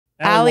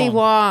Ali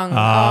Wong.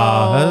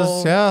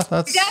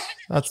 That's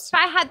if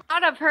I had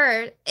thought of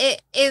her,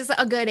 it is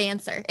a good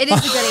answer. It is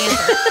a good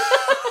answer.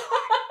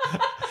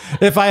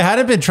 If I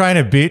hadn't been trying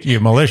to beat you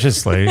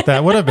maliciously,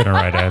 that would have been a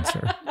right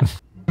answer.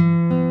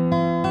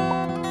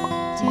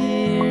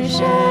 Dear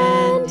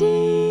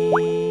Shandy.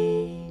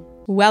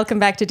 Welcome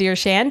back to Dear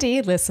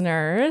Shandy,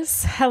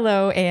 listeners.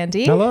 Hello,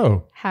 Andy.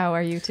 Hello. How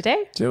are you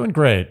today? Doing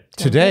great.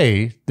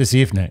 Today, this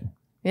evening.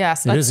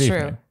 Yes, that's true.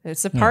 Evening.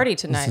 It's a party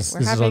tonight. This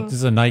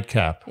is a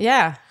nightcap.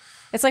 Yeah.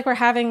 It's like we're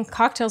having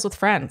cocktails with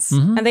friends.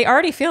 Mm-hmm. And they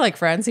already feel like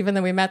friends, even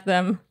though we met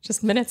them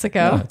just minutes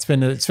ago. Yeah,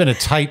 it's been a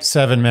tight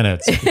 7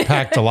 minutes. We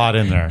packed a lot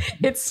in there.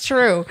 It's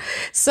true.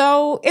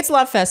 So it's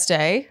Love Fest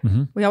Day.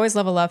 Mm-hmm. We always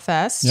love a Love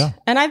Fest. Yeah.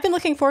 And I've been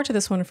looking forward to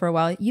this one for a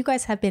while. You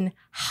guys have been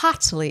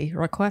hotly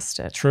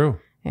requested. True.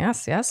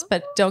 Yes.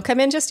 But don't come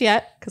in just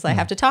yet because I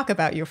have to talk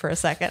about you for a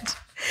second.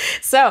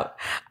 So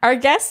our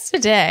guest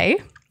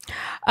today,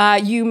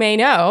 you may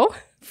know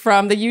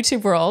from the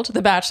YouTube world,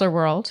 the Bachelor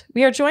world.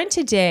 We are joined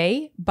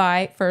today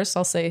by, first,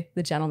 I'll say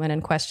the gentleman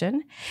in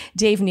question,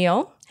 Dave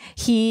Neal.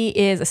 He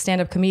is a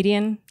stand-up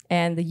comedian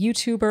and the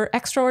YouTuber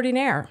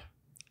extraordinaire,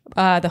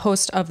 the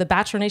host of the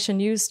Bachelor Nation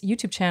News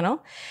YouTube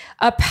channel,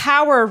 a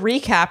power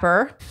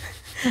recapper.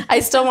 I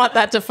still want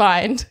that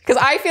defined because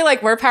I feel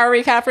like we're power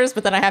recappers,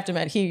 but then I have to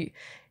admit, he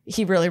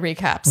really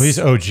recaps. Well, he's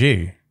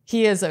OG.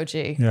 He is OG.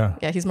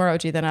 Yeah, he's more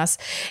OG than us.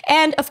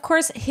 And of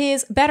course,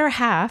 his better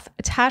half,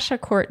 Tasha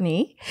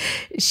Courtney.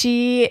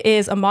 She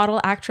is a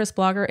model, actress,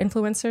 blogger,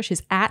 influencer.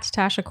 She's at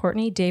Tasha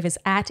Courtney. Dave is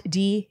at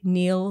D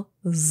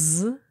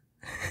Neal's.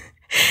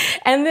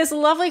 And this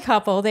lovely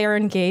couple, they are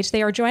engaged.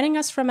 They are joining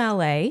us from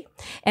LA,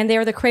 and they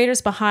are the creators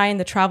behind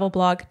the travel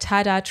blog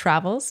TaDa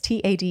Travels,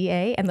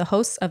 TaDa, and the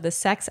hosts of the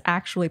Sex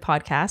Actually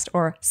podcast,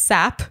 or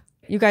SAP.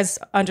 You guys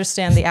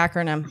understand the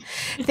acronym.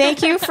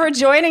 Thank you for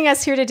joining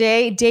us here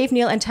today. Dave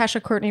Neal and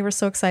Tasha Courtney, we're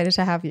so excited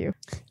to have you.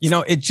 You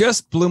know, it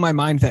just blew my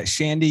mind that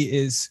Shandy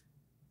is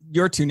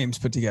your two names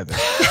put together.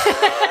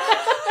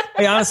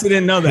 I honestly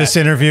didn't know that. This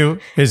interview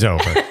is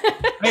over.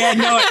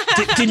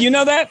 Did you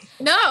know that?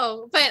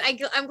 No, but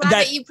I'm glad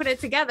that you put it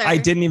together. I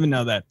didn't even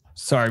know that.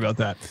 Sorry about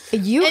that.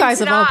 You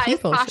guys of all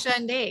people. Tasha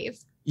and Dave.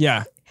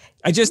 Yeah.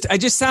 I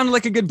just sounded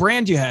like a good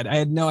brand you had. I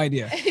had no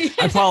idea.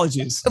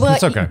 Apologies. Well,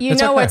 it's okay.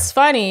 What's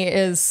funny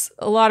is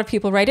a lot of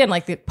people write in,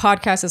 like the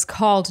podcast is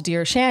called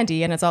Dear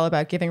Shandy, and it's all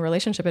about giving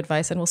relationship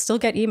advice. And we'll still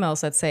get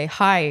emails that say,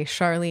 "Hi,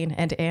 Charlene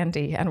and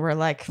Andy," and we're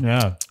like,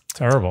 "Yeah,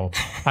 terrible."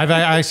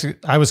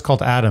 I was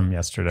called Adam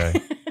yesterday.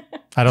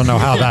 I don't know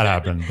how that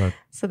happened, but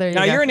so there you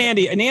go. Now you're an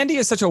Andy, and Andy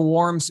is such a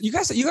warm. You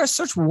guys are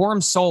such warm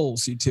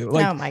souls, you two.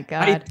 Like, oh my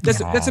god,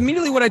 that's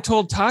immediately what I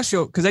told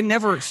Tasha because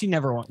she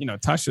never want. You know,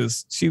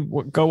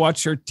 go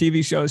watch her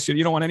TV shows.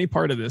 You don't want any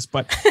part of this,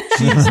 but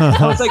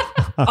I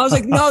was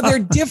like, no, they're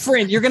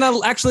different. You're gonna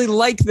actually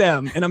like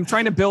them, and I'm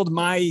trying to build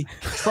my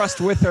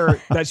trust with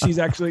her that she's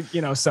actually,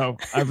 So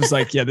I was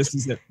like, yeah, this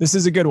is it. This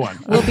is a good one.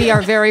 We'll be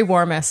our very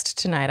warmest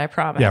tonight, I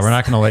promise. Yeah, we're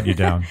not gonna let you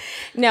down.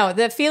 No,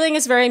 the feeling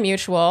is very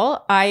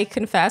mutual. I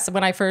confess,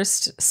 when I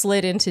first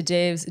slid into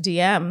Dave's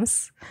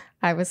DMs,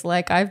 I was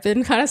like, I've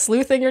been kind of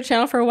sleuthing your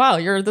channel for a while.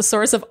 You're the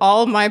source of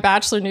all my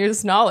Bachelor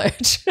News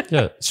knowledge.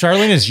 Yeah,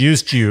 Charlene has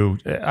used you,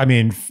 I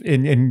mean,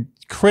 in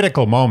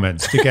critical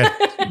moments to get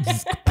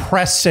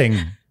pressing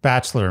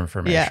Bachelor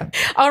information.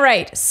 Yeah. All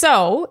right.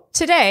 So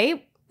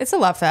today, it's a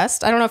love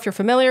fest. I don't know if you're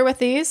familiar with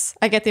these.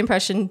 I get the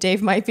impression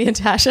Dave might be and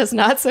Tasha's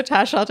not. So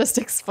Tasha, I'll just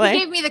explain. He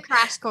gave me the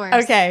crash course.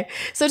 Okay.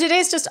 So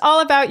today's just all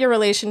about your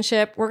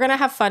relationship. We're going to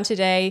have fun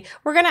today.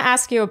 We're going to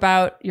ask you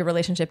about your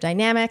relationship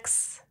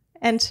dynamics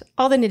and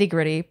all the nitty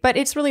gritty, but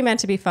it's really meant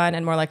to be fun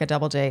and more like a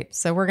double date.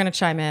 So we're going to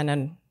chime in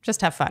and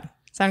just have fun.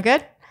 Sound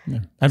good?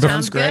 Yeah.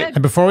 Sounds great.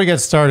 And before we get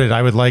started,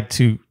 I would like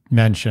to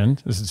mention,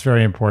 this is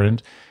very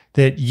important,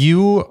 that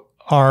you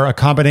are a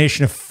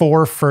combination of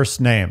 4 first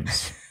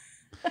names.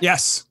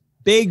 Yes.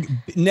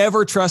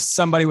 Never trust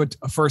somebody with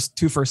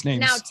two first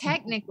names. Now,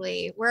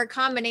 technically, we're a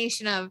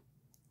combination of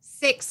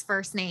 6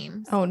 first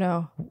names. Oh,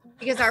 no.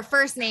 Because our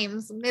first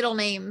names, middle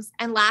names,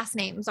 and last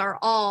names are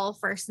all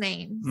first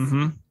names.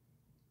 Mm-hmm.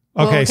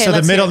 Okay, so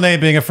the middle name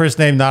being a first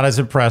name, not as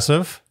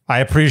impressive. I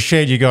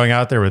appreciate you going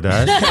out there with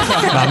that.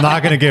 I'm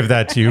not going to give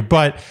that to you,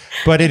 but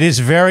it is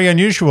very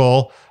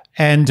unusual.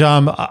 And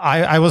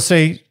I will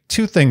say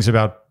 2 things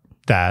about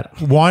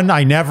that. One,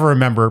 I never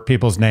remember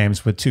people's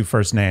names with 2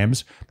 first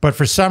names, but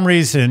for some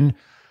reason,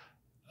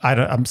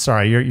 I'm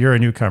sorry, you're a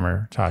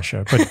newcomer,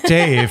 Tasha, but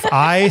Dave,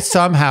 I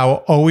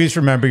somehow always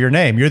remember your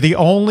name. You're the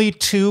only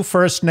 2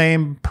 first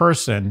name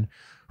person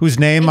whose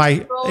name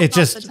I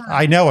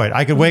know it.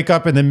 I could wake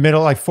up in the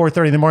middle, like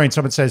 4:30 in the morning,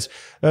 someone says,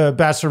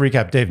 Bachelor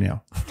Recap, Dave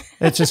Neal.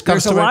 It just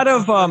comes There's a lot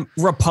of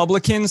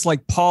Republicans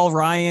like Paul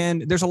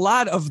Ryan. There's a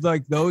lot of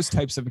like those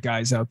types of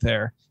guys out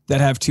there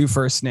that have 2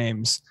 first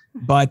names,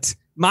 but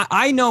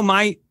I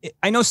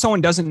know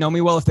someone doesn't know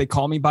me well if they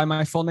call me by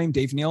my full name,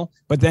 Dave Neal,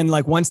 but then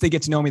like once they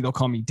get to know me, they'll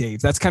call me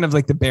Dave. That's kind of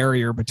like the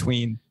barrier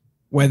between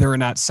whether or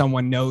not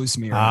someone knows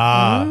me or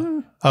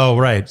not. Oh,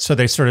 right. So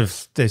they sort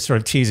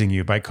of teasing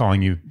you by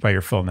calling you by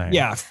your full name.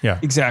 Yeah,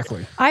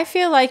 exactly. I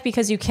feel like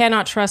because you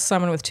cannot trust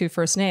someone with two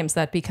first names,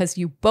 that because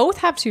you both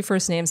have two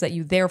first names, that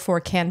you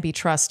therefore can be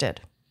trusted.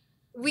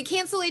 We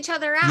cancel each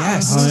other out.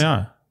 Yes. Oh,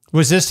 yeah.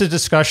 Was this a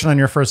discussion on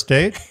your first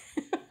date?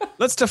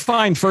 Let's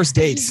define first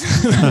dates.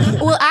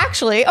 Well,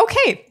 actually,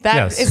 okay.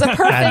 That is a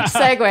perfect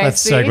segue.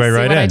 Let's segue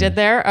right what in. I did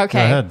there? Okay.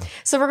 Go ahead.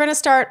 So we're going to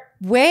start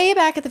way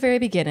back at the very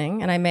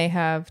beginning, and I may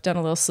have done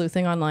a little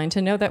sleuthing online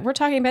to know that we're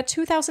talking about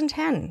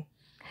 2010.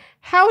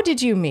 How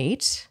did you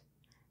meet?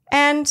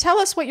 And tell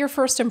us what your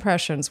first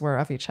impressions were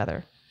of each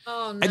other.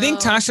 Oh, no. I think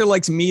Tasha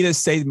likes me to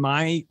say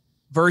my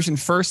version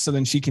first, so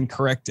then she can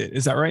correct it.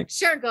 Is that right?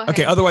 Sure, go ahead.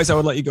 Okay, otherwise I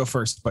would let you go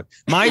first. But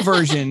my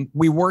version,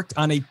 we were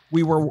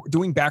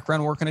doing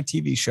background work on a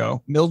TV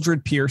show,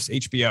 Mildred Pierce,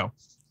 HBO.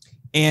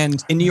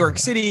 And in New York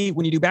City,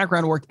 when you do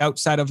background work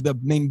outside of the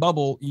main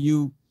bubble,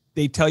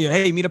 they tell you,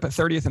 hey, meet up at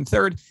 30th and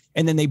 3rd,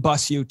 and then they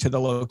bus you to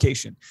the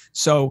location.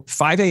 So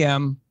 5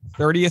 a.m.,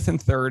 30th and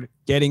 3rd,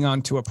 getting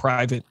onto a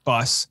private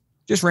bus.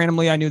 Just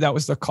randomly, I knew that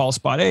was the call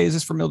spot. Hey, is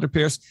this for Mildred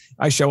Pierce?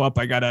 I show up,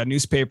 I got a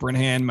newspaper in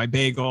hand, my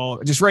bagel,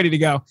 just ready to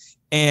go.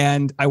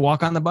 And I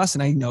walk on the bus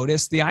and I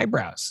noticed the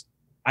eyebrows.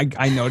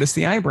 I noticed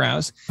the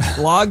eyebrows,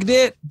 logged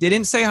it,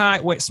 didn't say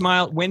hi,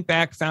 smiled, went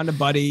back, found a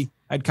buddy,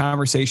 had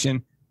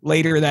conversation.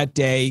 Later that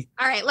day.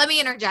 All right, let me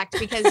interject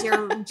because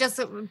you're just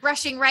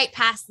brushing right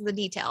past the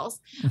details.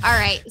 All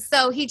right,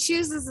 so he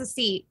chooses a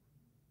seat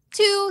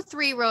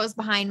 2-3 rows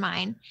behind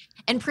mine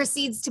and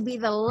proceeds to be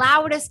the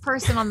loudest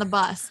person on the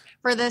bus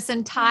for this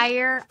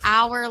entire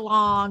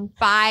hour-long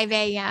 5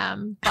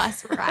 a.m.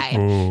 bus ride.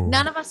 Ooh.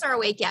 None of us are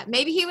awake yet.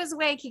 Maybe he was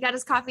awake. He got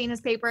his coffee and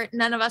his paper.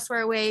 None of us were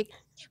awake.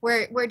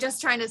 We're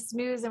just trying to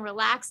snooze and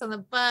relax on the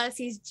bus.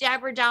 He's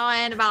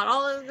jabber-jawing about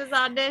all of his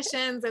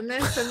auditions and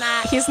this and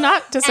that. He's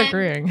not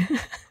disagreeing.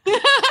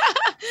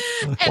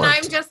 And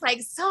I'm just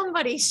like,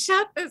 somebody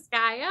shut this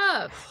guy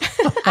up.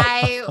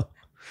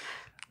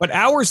 But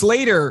hours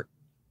later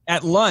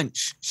at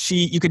lunch,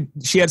 she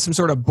had some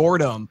sort of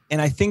boredom,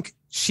 and I think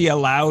she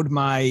allowed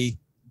my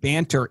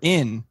banter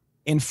in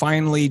and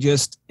finally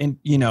dealt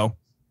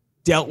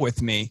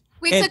with me.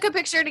 We took a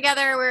picture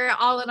together. We're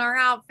all in our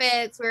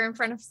outfits. We're in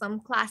front of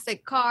some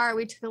classic car.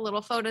 We took a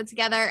little photo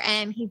together,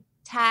 and he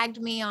tagged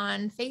me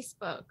on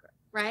Facebook,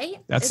 right?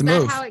 That's the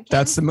move.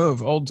 That's the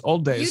move.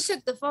 Old days. You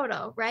took the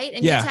photo, right?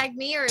 And you tagged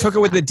me, or took it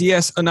with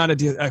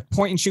a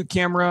point and shoot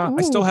camera. Ooh.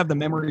 I still have the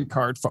memory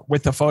card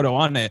with the photo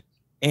on it.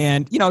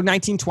 And,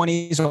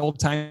 1920s old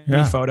time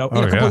photo,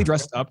 completely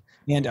dressed up.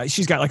 And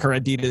she's got like her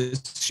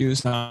Adidas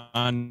shoes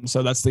on.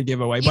 So that's the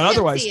giveaway. But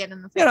otherwise,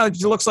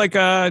 it looks like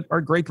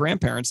our great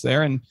grandparents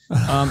there. And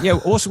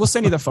we'll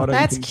send you the photo.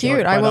 That's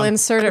cute. I will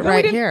insert it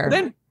right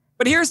here.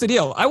 But here's the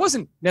deal. I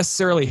wasn't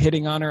necessarily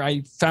hitting on her.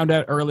 I found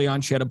out early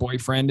on she had a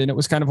boyfriend, and it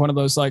was kind of one of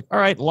those like, all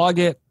right, log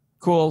it.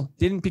 Cool.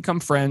 Didn't become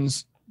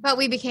friends. But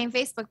we became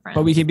Facebook friends.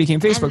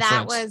 And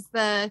that was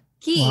the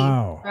key,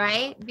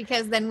 right?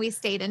 Because then we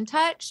stayed in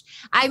touch.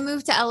 I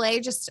moved to LA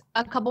just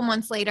a couple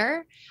months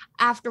later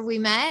after we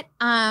met.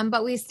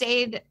 But we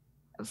stayed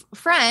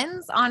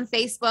friends on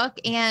Facebook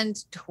and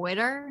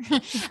Twitter.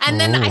 And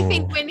then I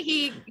think when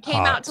he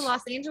came out to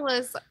Los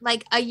Angeles,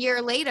 like a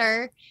year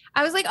later,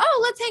 I was like, oh,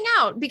 let's hang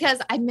out because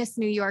I miss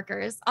New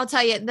Yorkers. I'll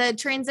tell you, the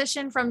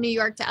transition from New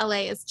York to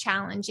LA is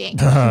challenging.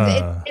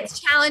 It's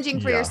challenging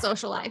for your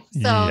social life.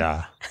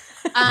 So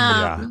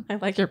I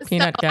like your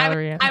peanut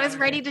gallery. I was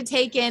ready to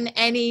take in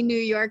any New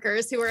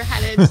Yorkers who were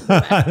headed to the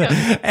West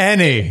Coast.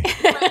 Any,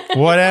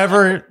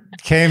 whatever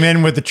came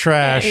in with the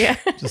trash,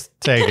 just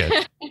take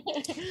it.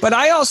 But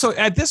I also,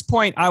 at this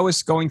point, I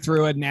was going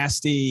through a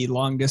nasty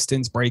long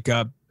distance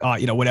breakup,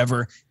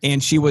 whatever.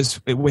 And she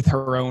was with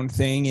her own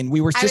thing. And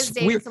we were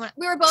we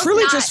were both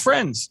truly just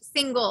friends.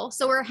 Single.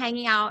 So we're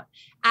hanging out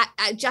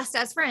just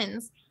as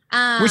friends.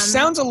 Which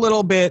sounds a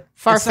little bit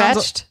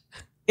far-fetched.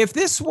 If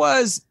this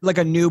was like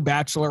a new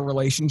bachelor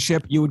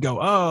relationship, you would go,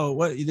 oh,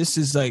 what? This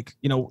is like,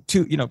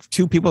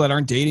 two people that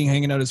aren't dating,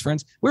 hanging out as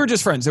friends. We were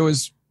just friends. It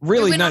was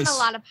really nice. We went on a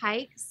lot of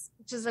hikes,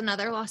 which is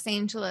another Los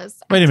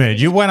Angeles. Wait a minute.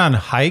 You went on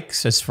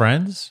hikes as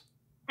friends?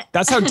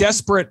 That's how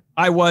desperate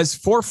I was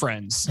for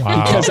friends.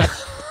 Wow.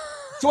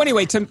 So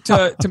anyway,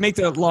 to make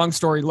the long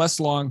story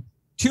less long,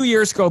 2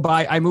 years go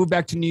by. I moved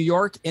back to New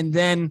York, and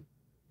then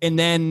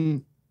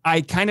I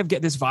kind of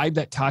get this vibe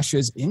that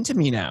Tasha's into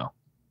me now.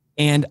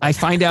 And I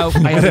find out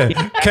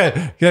Tasha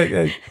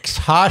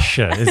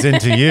is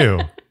into you.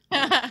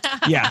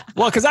 Yeah.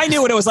 Well, because I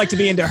knew what it was like to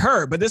be into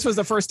her. But this was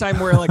the first time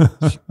where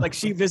like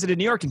she visited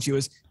New York and she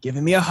was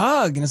giving me a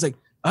hug. And I was like,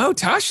 oh,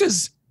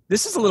 this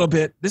is a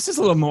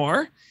little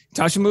more.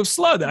 Tasha moves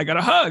slow. Then I got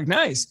a hug.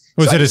 Nice.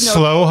 Was it a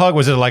slow hug?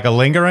 Was it like a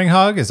lingering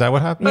hug? Is that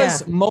what happened? It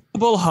was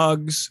multiple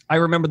hugs. I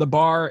remember the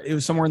bar. It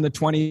was somewhere in the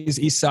 20s,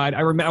 East Side.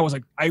 I was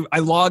like, I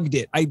logged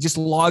it. I just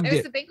logged it.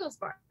 It was the Bengals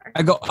bar.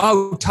 I go,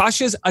 oh,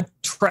 Tasha's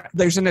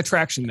there's an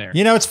attraction there.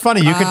 It's funny.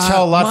 You can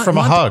tell a lot from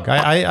a hug.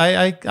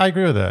 I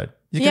agree with that.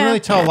 You can really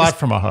tell a lot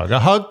from a hug.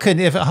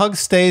 If a hug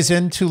stays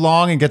in too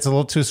long and gets a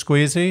little too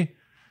squeezy,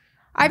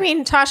 I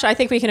mean, Tasha, I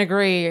think we can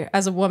agree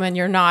as a woman,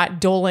 you're not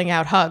doling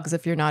out hugs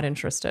if you're not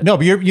interested. No,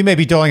 but you may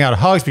be doling out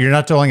hugs, but you're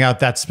not doling out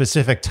that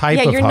specific type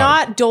of hug. Yeah, you're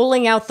not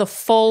doling out the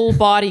full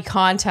body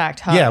contact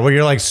hug. Yeah, where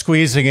you're like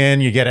squeezing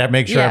in, you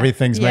make sure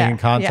everything's making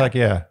contact.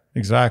 Yeah,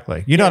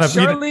 exactly. You know what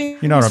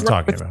I'm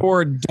talking about.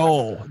 Or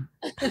dole.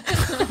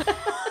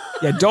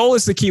 Yeah, dole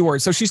is the key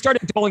word. So she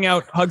started doling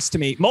out hugs to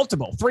me,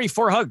 multiple, 3,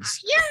 4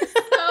 hugs. Yes.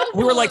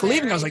 We were like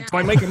leaving. I was like, do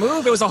I make a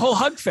move? It was a whole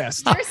hug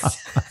fest.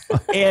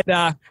 And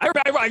I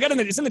got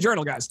it's in the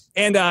journal, guys.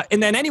 And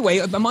then anyway,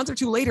 a month or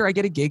 2 later, I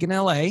get a gig in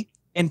LA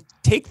and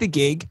take the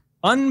gig,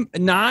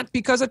 not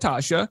because of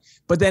Tasha,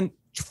 but then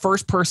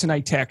first person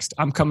I text,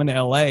 I'm coming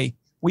to LA.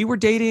 We were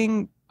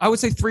dating, I would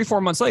say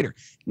 3-4 months later.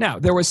 Now,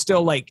 there was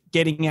still like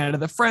getting out of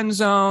the friend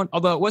zone,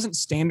 although it wasn't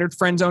standard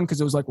friend zone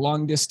because it was like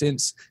long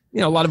distance,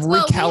 a lot of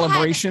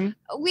recalibration.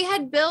 We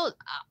had built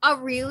a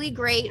really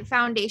great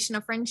foundation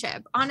of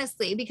friendship,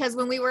 honestly, because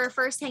when we were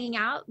first hanging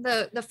out,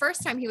 the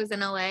first time he was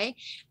in LA,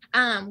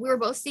 we were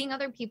both seeing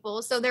other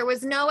people. So there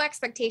was no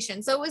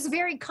expectation. So it was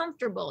very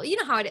comfortable. You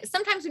know how it is.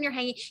 Sometimes when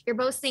you're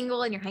both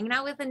single and you're hanging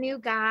out with a new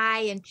guy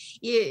and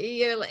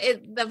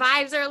the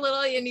vibes are a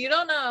little, and you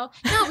don't know.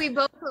 No, we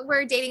both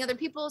were dating other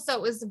people. So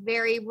it was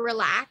very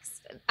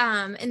relaxed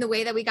in the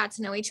way that we got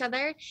to know each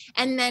other.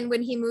 And then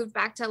when he moved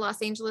back to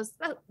Los Angeles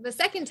the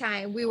second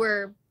time, we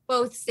were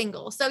both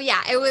single. So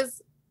yeah, it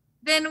was,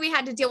 then we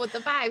had to deal with the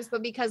vibes,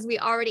 but because we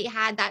already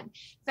had that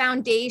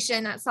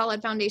foundation, that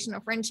solid foundation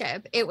of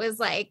friendship, it was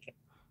like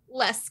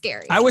less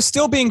scary. I was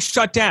still being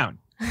shut down.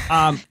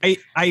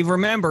 I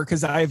remember,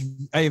 because I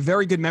have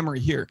very good memory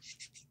here.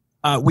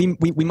 We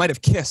might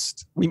have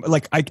kissed.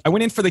 I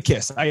went in for the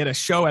kiss. I had a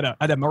show at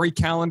a Marie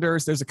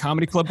Callender's. There's a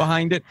comedy club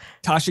behind it.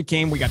 Tasha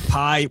came. We got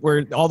pie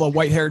where all the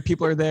white haired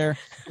people are there.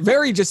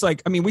 Very just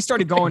like, I mean, we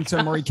started going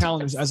to Marie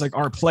Callender's as like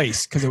our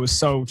place because it was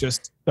so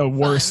just the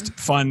worst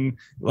fun,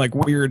 like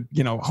weird,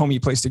 homey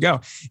place to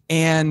go.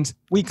 And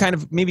we kind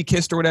of maybe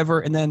kissed or whatever.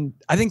 And then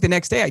I think the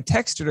next day I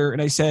texted her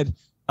and I said,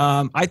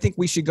 I think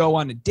we should go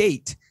on a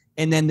date.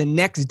 And then the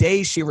next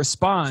day she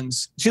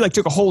responds. She like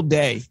took a whole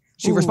day.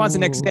 She responds the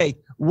next day.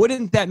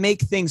 Wouldn't that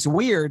make things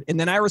weird? And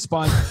then I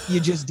respond, you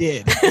just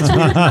did. It's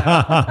weird.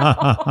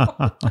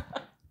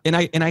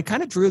 And I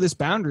kind of drew this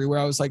boundary where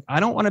I was like,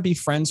 I don't want to be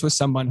friends with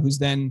someone who's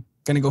then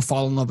going to go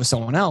fall in love with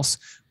someone else.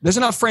 There's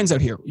enough friends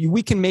out here.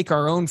 We can make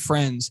our own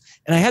friends.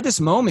 And I had this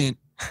moment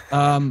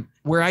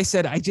where I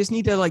said, I just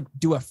need to like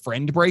do a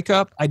friend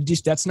breakup.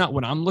 That's not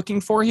what I'm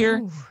looking for here.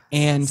 Ooh.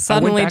 And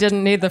suddenly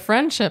didn't need the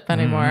friendship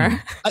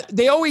anymore.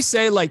 They always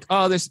say like,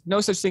 oh, there's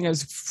no such thing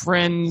as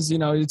friends.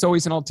 It's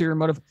always an ulterior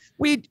motive.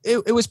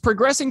 It was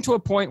progressing to a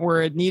point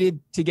where it needed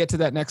to get to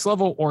that next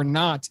level or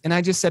not. And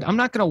I just said, I'm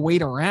not going to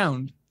wait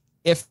around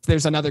if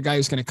there's another guy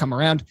who's going to come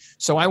around.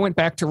 So I went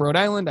back to Rhode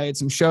Island. I had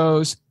some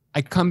shows.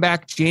 I come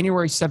back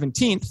January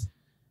 17th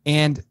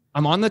and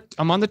I'm on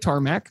the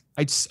tarmac.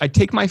 I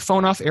take my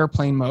phone off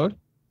airplane mode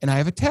and I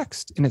have a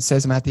text and it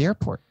says I'm at the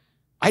airport.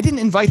 I didn't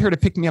invite her to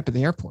pick me up at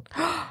the airport.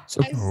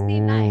 So,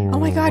 oh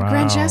my God, wow.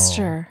 Grand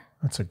gesture.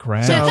 That's a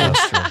grand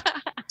gesture.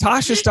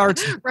 Tasha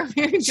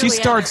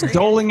starts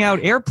doling out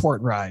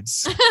airport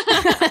rides.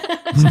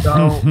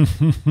 So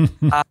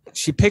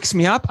she picks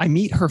me up. I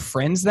meet her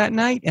friends that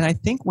night. And I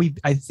think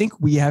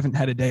we haven't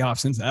had a day off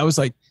since that. I was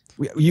like,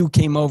 you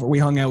came over, we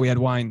hung out, we had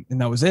wine,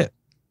 and that was it.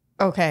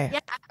 Okay.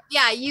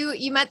 Yeah.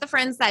 You met the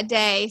friends that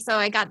day, so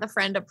I got the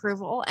friend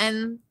approval,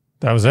 and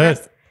that was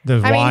it.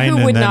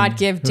 Who would not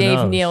give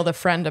Dave Neal the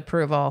friend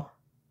approval?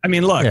 I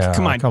mean, look,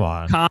 come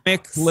on.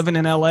 Comic, living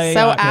in LA.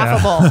 So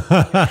affable.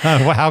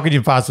 Well, how could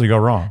you possibly go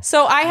wrong?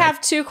 So I have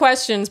 2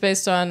 questions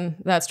based on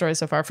that story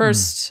so far.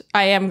 First,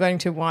 I am going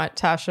to want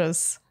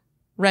Tasha's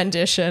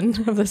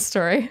rendition of the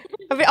story.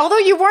 I mean, although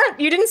you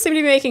didn't seem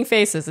to be making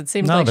faces. It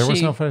seemed like there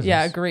was no faces.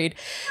 Yeah, agreed.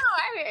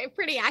 No, I mean,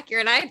 pretty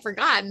accurate. I had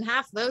forgotten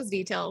half those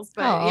details,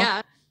 but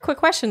yeah. Quick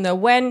question though.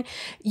 When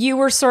you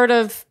were sort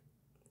of,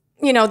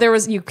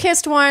 you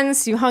kissed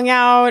once, you hung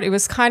out, it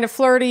was kind of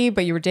flirty,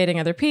 but you were dating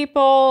other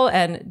people.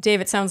 And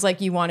Dave, it sounds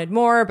like you wanted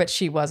more, but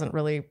she wasn't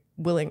really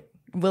willing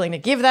to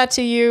give that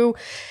to you.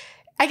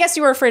 I guess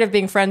you were afraid of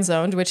being friend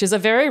zoned, which is a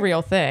very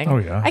real thing. Oh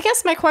yeah. I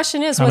guess my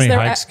question is, how many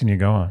hikes can you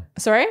go on?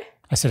 Sorry?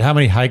 I said, how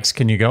many hikes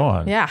can you go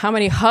on? Yeah. How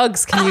many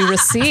hugs can you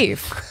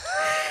receive?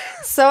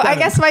 So I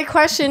guess my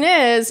question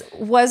is,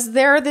 was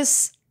there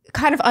this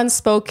kind of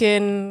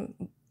unspoken,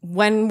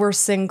 when we're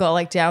single,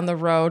 like down the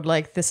road,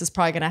 like this is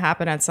probably going to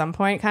happen at some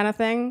point kind of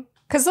thing?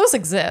 Because those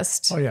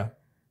exist. Oh, yeah.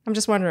 I'm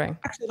just wondering.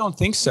 Actually, I don't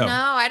think so. No,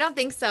 I don't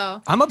think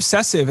so. I'm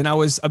obsessive, and I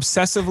was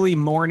obsessively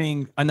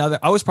mourning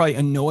I was probably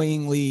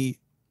annoyingly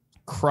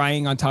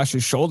crying on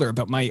Tasha's shoulder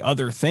about my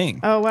other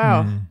thing. Oh,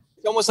 wow.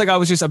 It's almost like I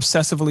was just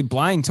obsessively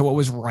blind to what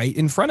was right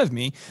in front of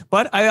me.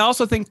 But I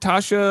also think,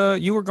 Tasha,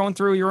 you were going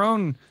through your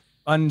own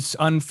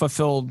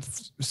unfulfilled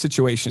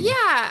situation.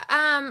 Yeah.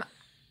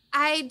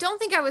 I don't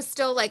think I was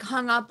still like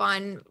hung up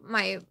on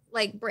my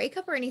like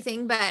breakup or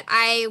anything, but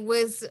I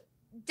was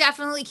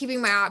definitely keeping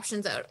my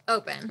options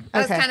open. I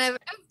was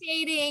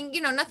dating,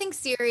 nothing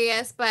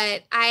serious,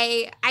 but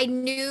I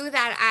knew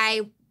that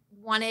I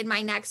wanted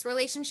my next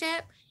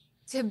relationship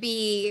to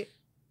be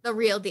the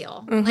real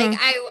deal. Mm-hmm. Like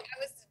I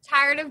was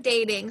tired of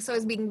dating, so I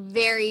was being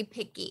very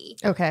picky.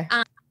 Okay.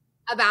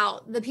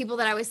 About the people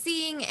that I was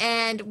seeing,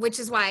 and which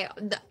is why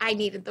I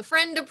needed the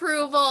friend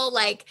approval.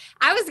 Like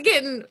I was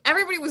getting,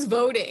 everybody was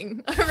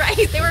voting,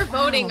 right? They were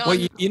voting. Well,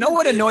 you know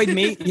what annoyed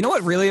me? You know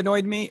what really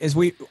annoyed me is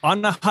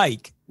on the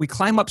hike, we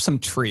climb up some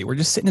tree. We're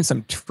just sitting in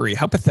some tree.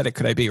 How pathetic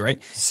could I be,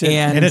 right?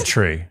 In a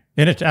tree,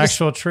 in an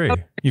actual tree.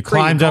 You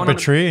climbed up a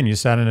tree and you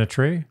sat in a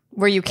tree.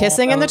 Were you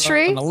kissing in the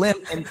tree? On a limb.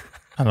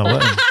 On a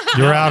limb.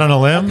 You were out on a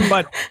limb?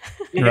 But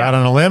you're out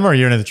on a limb or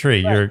you're in the tree?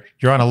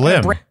 You're on a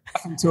limb.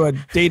 Into a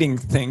dating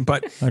thing,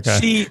 but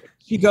okay.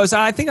 She goes,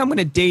 I think I'm going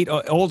to date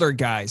older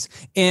guys.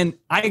 And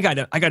I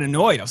got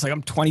annoyed. I was like,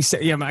 I'm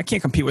 26. Yeah, I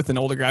can't compete with an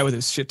older guy with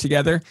his shit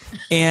together.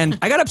 And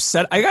I got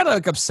upset. I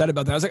got upset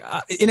about that. I was like,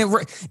 and it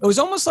was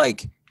almost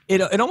like,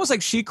 it almost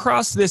like she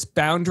crossed this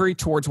boundary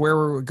towards where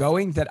we were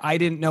going that I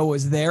didn't know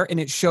was there. And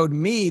it showed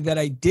me that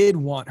I did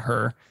want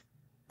her.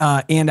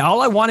 And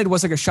all I wanted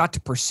was like a shot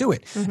to pursue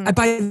it. Mm-hmm. And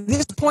by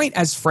this point,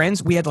 as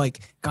friends, we had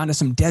like gone to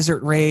some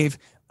desert rave,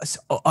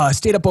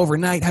 stayed up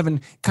overnight, having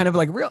kind of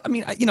like real, I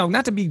mean,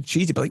 not to be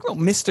cheesy, but like real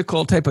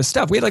mystical type of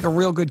stuff. We had like a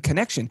real good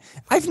connection.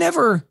 I've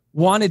never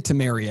wanted to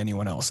marry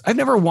anyone else. I've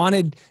never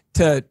wanted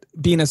to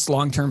be in this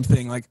long-term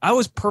thing. Like I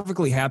was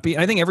perfectly happy.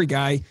 And I think every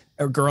guy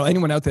or girl,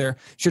 anyone out there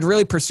should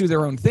really pursue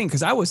their own thing.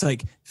 Cause I was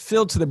like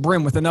filled to the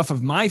brim with enough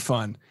of my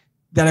fun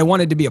that I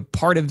wanted you to be a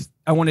part of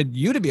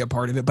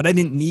it, but I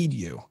didn't need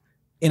you.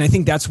 And I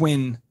think that's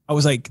when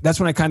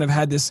I kind of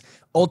had this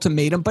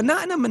ultimatum, but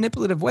not in a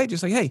manipulative way.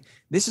 Just like, hey,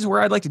 this is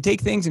where I'd like to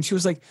take things. And she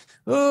was like,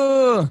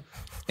 oh,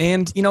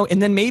 and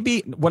then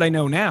maybe what I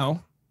know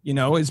now,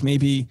 is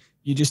maybe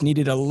you just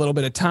needed a little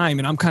bit of time.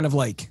 And I'm kind of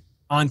like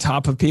on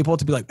top of people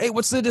to be like, hey,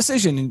 what's the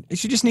decision? And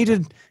you just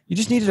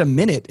needed a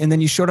minute. And then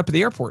you showed up at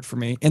the airport for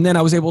me. And then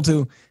I was able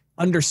to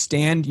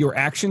understand your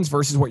actions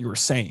versus what you were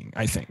saying,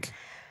 I think.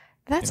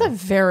 That's a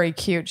very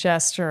cute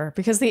gesture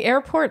because the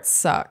airport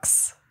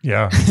sucks.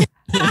 Yeah.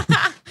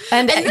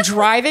 And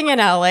driving in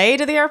LA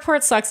to the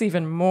airport sucks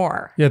even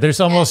more. Yeah, there's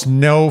almost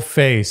no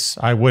face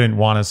I wouldn't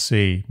want to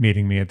see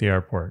meeting me at the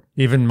airport.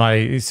 Even my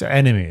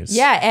enemies.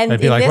 Yeah, and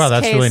I'd be like, wow,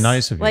 that's really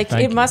nice of you. Like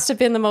Thank you. Must have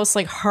been the most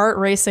like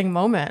heart-racing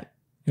moment.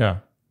 Yeah.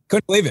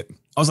 Couldn't believe it.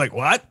 I was like,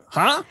 what?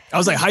 Huh? I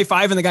was like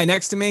high-fiving the guy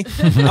next to me.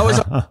 I was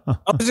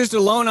just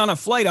alone on a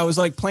flight. I was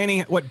like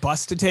planning what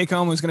bus to take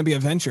home. It was going to be a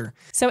venture.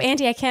 So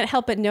Andy, I can't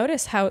help but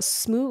notice how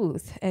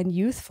smooth and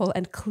youthful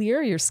and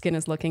clear your skin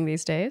is looking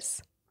these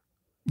days.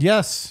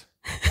 Yes.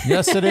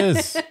 Yes, it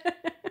is.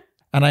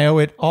 And I owe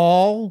it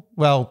all,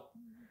 well,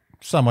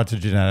 somewhat to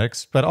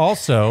genetics, but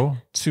also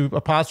to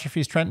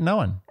Apostrophe's Trenton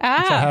Owen, which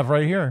I have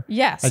right here.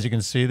 Yes. As you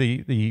can see,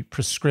 the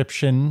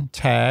prescription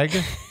tag.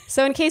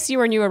 So in case you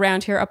are new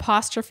around here,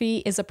 Apostrophe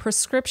is a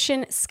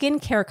prescription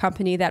skincare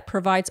company that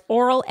provides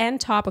oral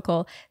and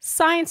topical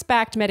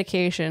science-backed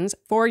medications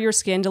for your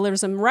skin,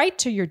 delivers them right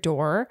to your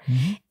door.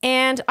 Mm-hmm.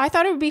 And I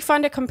thought it would be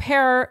fun to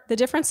compare the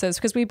differences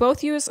because we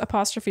both use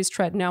Apostrophe's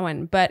Trenton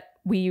Owen, but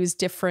we use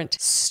different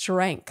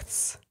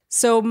strengths.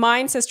 So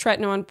mine says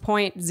Trenton Owen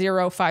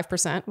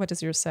 0.05%. What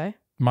does yours say?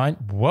 Mine,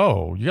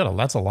 whoa,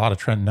 that's a lot of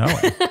Trenton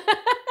Owen.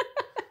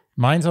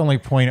 Mine's only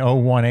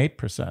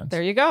 0.018%.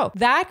 There you go.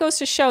 That goes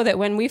to show that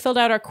when we filled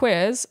out our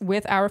quiz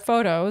with our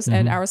photos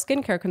and our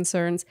skincare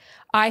concerns,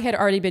 I had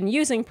already been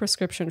using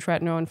prescription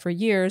Trenton Owen for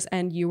years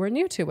and you were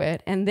new to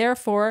it. And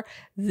therefore,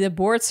 the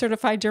board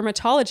certified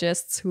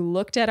dermatologists who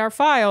looked at our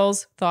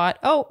files thought,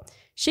 oh,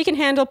 she can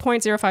handle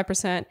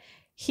 0.05%.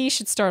 He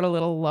should start a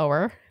little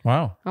lower.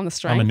 Wow. On the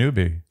strength. I'm a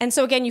newbie. And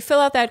so again, you fill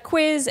out that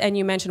quiz and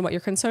you mention what your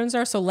concerns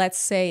are. So let's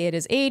say it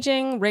is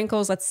aging,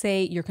 wrinkles. Let's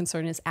say your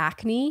concern is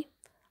acne.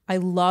 I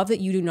love that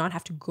you do not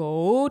have to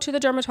go to the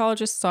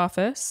dermatologist's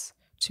office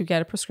to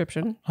get a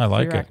prescription. I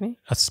like for your it. Acne.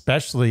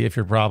 Especially if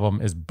your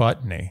problem is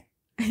buttony.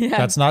 Yeah.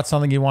 That's not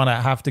something you want to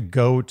have to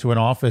go to an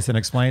office and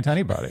explain to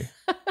anybody.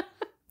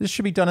 This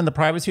should be done in the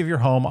privacy of your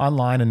home,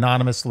 online,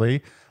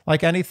 anonymously.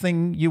 Like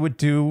anything you would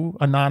do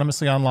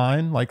anonymously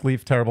online, like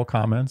leave terrible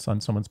comments on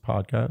someone's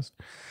podcast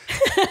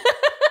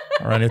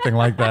or anything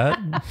like that.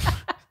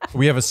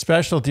 We have a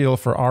special deal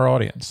for our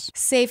audience.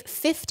 Save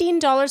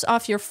 $15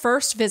 off your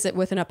first visit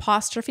with an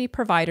Apostrophe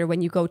provider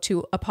when you go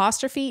to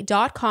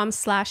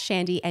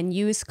apostrophe.com/Shandy and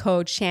use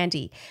code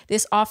Shandy.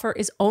 This offer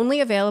is only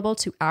available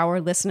to our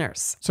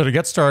listeners. So to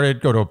get started,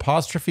 go to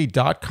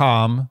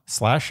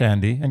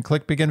apostrophe.com/Shandy and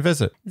click begin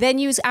visit. Then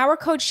use our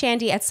code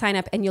Shandy at sign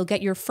up and you'll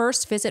get your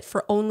first visit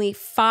for only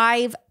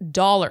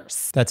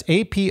 $5. That's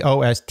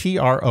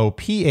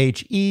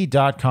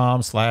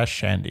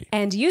apostrophe.com/Shandy.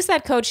 And use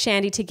that code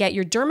Shandy to get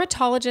your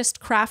dermatologist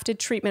crafted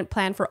treatment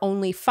plan for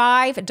only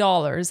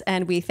 $5.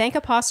 And we thank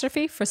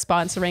Apostrophe for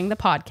sponsoring the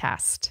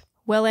podcast.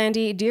 Well,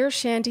 Andy, Dear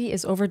Shandy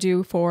is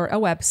overdue for a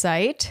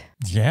website.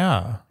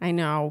 Yeah. I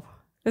know.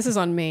 This is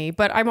on me,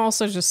 but I'm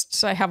also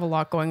I have a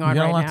lot going on right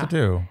now. You got a lot to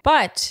do.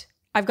 But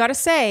I've got to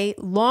say,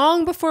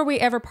 long before we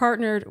ever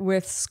partnered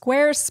with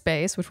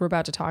Squarespace, which we're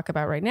about to talk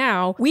about right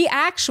now, we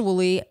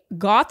actually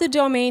got the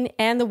domain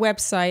and the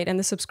website and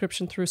the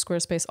subscription through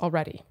Squarespace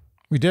already.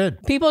 We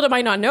did. People that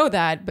might not know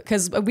that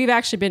because we've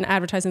actually been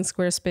advertising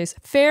Squarespace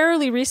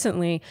fairly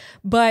recently,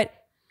 but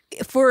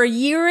for a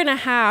year and a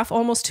half,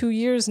 almost 2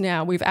 years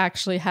now, we've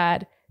actually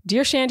had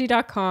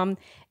dearshandy.com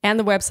and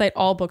the website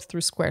all booked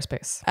through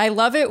Squarespace. I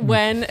love it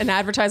when an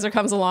advertiser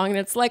comes along and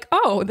it's like,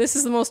 oh, this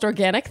is the most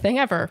organic thing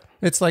ever.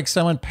 It's like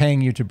someone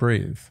paying you to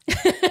breathe.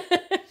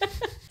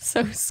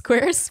 So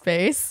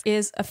Squarespace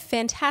is a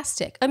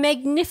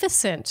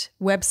magnificent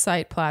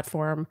website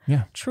platform.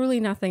 Yeah. Truly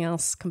nothing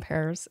else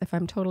compares, if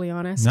I'm totally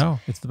honest. No,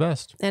 it's the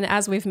best. And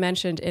as we've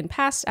mentioned in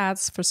past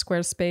ads for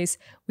Squarespace,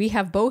 we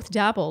have both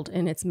dabbled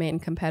in its main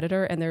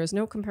competitor and there is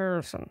no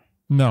comparison.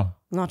 No.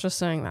 Not just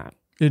saying that.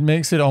 It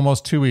makes it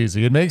almost too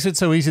easy. It makes it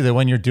so easy that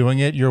when you're doing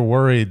it, you're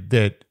worried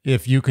that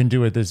if you can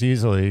do it this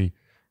easily,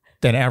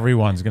 then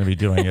everyone's going to be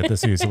doing it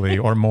this easily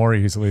or more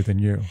easily than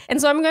you.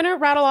 And so I'm going to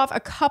rattle off a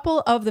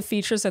couple of the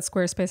features that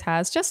Squarespace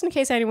has, just in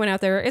case anyone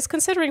out there is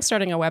considering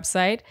starting a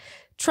website.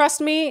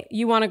 Trust me,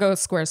 you want to go with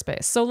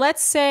Squarespace. So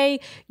let's say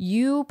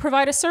you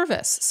provide a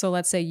service. So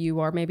let's say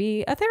you are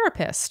maybe a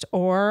therapist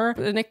or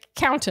an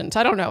accountant.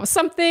 I don't know,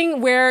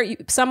 something where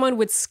someone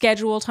would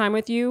schedule time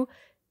with you.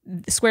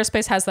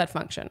 Squarespace has that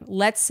function.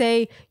 Let's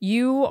say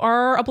you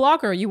are a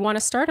blogger. You want to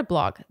start a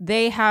blog.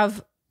 They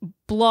have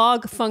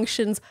blog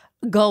functions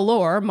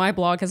galore. My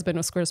blog has been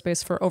with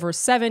Squarespace for over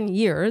 7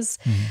 years.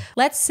 Mm-hmm.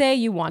 Let's say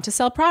you want to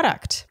sell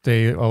product.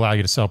 They allow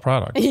you to sell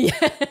product. Yeah.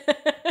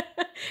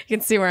 You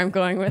can see where I'm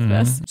going with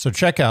this. So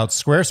check out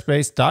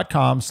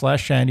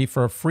squarespace.com/Shandy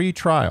for a free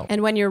trial.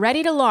 And when you're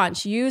ready to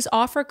launch, use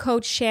offer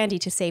code Shandy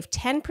to save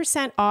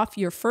 10% off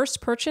your first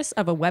purchase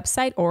of a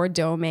website or a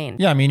domain.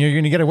 Yeah, I mean, you're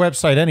going to get a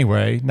website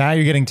anyway. Now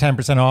you're getting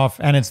 10% off,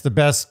 and it's the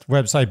best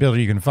website builder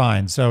you can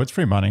find. So it's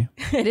free money.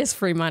 It is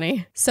free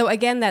money. So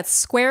again,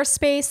 that's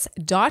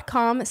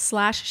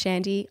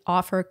squarespace.com/Shandy,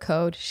 offer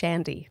code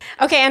Shandy.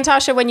 Okay, and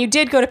Tasha, when you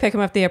did go to pick him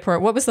up at the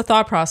airport, what was the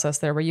thought process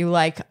there? Were you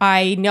like,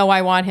 I know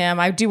I want him.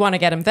 I do want to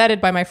get him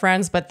vetted by my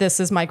friends, but this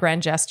is my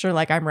grand gesture.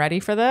 Like, I'm ready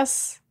for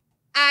this.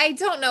 I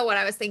don't know what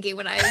I was thinking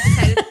when I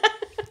decided.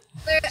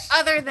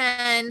 Other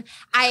than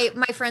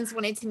my friends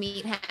wanted to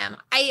meet him.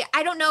 I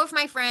don't know if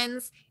my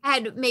friends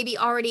had maybe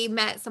already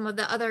met some of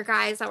the other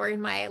guys that were in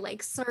my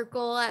like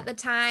circle at the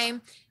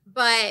time,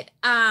 but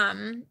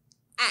I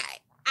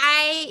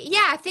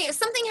think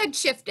something had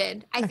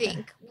shifted. I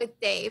think with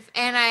Dave,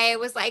 and I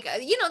was like,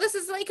 this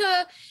is like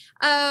a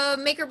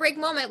make or break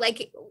moment.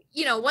 Like,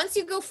 once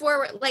you go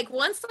forward, like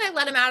once I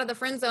let him out of the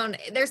friend zone,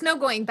 there's no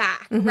going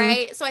back. Mm-hmm.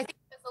 Right. So I think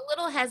I was a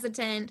little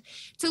hesitant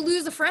to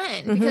lose a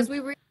friend because we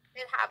really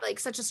did have like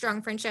such a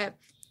strong friendship.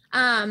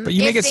 But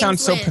you make it sound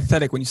so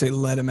pathetic when you say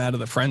let him out of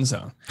the friend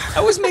zone.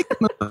 I was making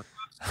No,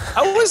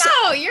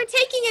 you're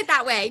taking it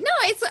that way. No,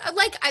 it's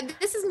like,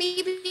 this is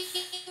me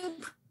being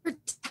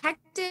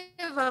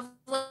protective of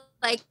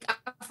like a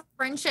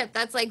friendship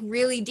that's like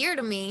really dear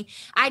to me.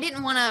 I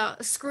didn't want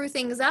to screw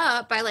things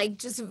up by like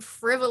just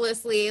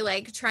frivolously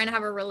like trying to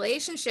have a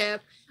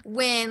relationship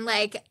when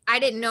like I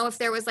didn't know if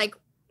there was like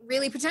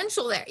really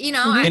potential there,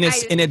 and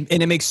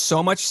it makes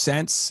so much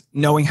sense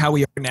knowing how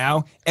we are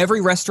now.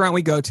 Every restaurant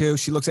we go to,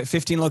 she looks at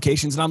 15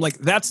 locations and I'm like,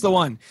 that's the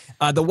one.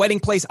 The wedding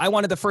place, I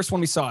wanted the first one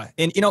we saw.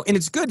 And and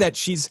it's good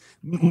that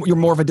you're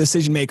more of a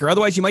decision maker.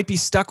 Otherwise you might be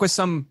stuck with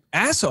some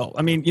asshole.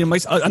 I mean,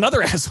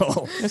 another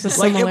asshole. There's a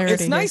similarity.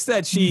 It's nice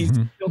that she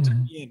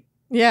filtered me in.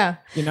 Yeah.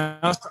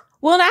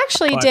 Well, and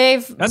actually,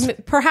 Dave,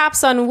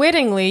 perhaps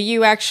unwittingly,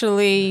 you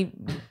actually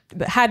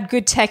had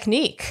good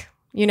technique.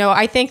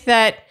 I think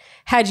that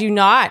had you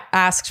not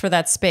asked for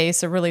that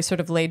space or really sort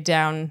of laid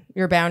down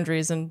your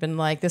boundaries and been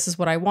like, this is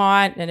what I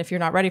want. And if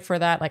you're not ready for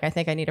that, like, I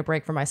think I need a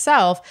break for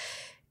myself.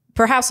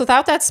 Perhaps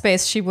without that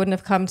space, she wouldn't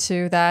have come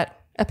to that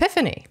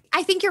epiphany.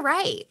 I think you're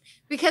right.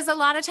 Because a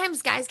lot of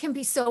times guys can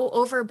be so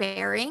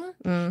overbearing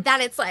that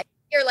it's like,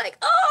 you're like,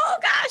 oh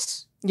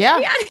gosh. Yeah.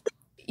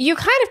 You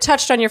kind of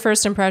touched on your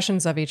first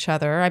impressions of each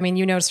other. I mean,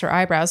 you noticed her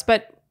eyebrows,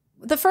 but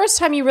the first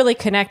time you really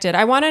connected,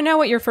 I want to know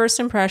what your first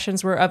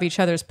impressions were of each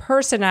other's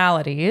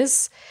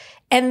personalities.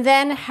 And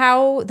then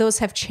how those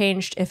have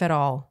changed, if at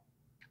all.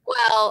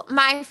 Well,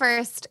 my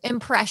first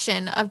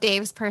impression of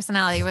Dave's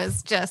personality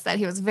was just that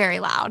he was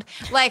very loud.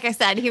 Like I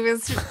said, he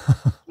was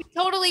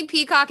totally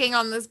peacocking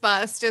on this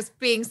bus, just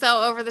being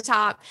so over the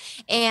top.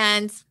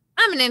 And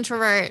I'm an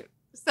introvert.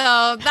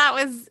 So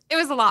it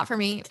was a lot for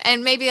me,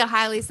 and maybe a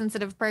highly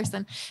sensitive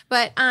person.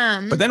 But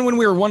then when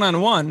we were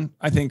one-on-one,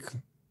 I think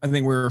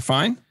we were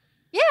fine.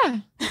 Yeah.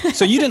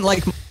 So you didn't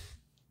like,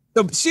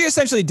 so she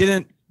essentially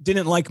didn't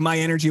like my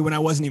energy when I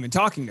wasn't even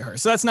talking to her.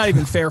 So that's not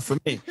even fair for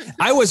me.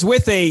 I was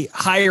with a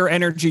higher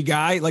energy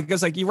guy. Like,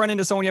 it's like you run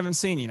into someone you haven't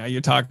seen, you're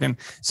talking.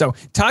 So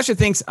Tasha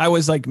thinks I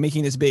was like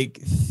making this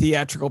big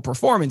theatrical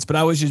performance, but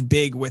I was just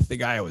big with the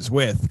guy I was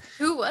with.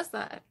 Who was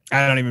that?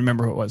 I don't even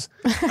remember who it was.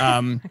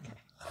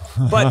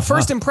 But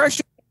first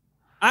impression,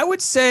 I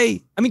would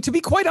say, I mean, to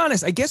be quite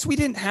honest, I guess we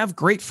didn't have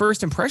great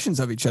first impressions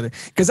of each other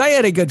because I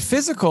had a good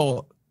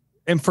physical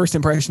first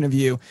impression of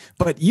you,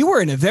 but you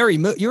were in a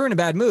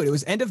bad mood. It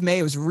was end of May.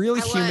 It was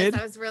really humid.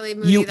 I was really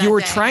moody. You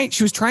were trying.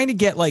 She was trying to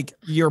get like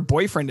your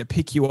boyfriend to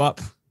pick you up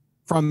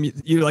from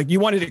you. Like you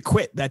wanted to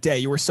quit that day.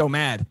 You were so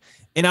mad.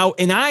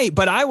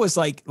 But I was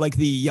like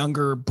the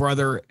younger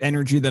brother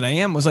energy that I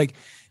am was like,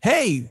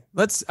 hey,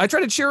 I try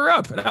to cheer her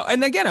up.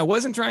 And again, I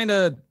wasn't trying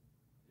to,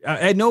 I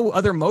had no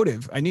other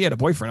motive. I knew I had a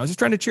boyfriend. I was just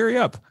trying to cheer you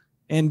up.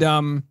 And,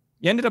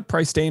 you ended up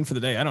probably staying for the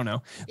day. I don't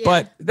know,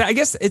 but I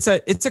guess it's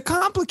a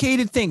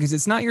complicated thing because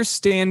it's not your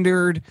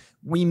standard.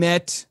 We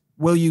met.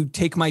 Will you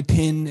take my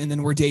pin? And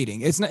then we're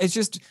dating. It's not. It's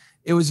just.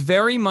 It was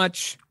very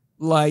much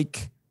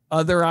like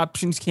other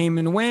options came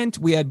and went.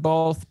 We had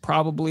both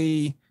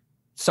probably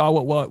saw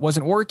what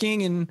wasn't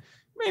working and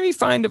maybe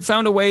found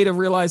a way to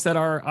realize that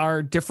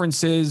our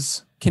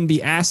differences can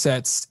be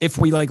assets if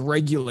we like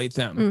regulate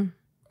them.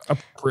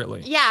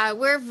 Appropriately. Yeah,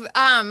 we're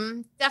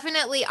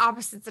definitely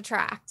opposites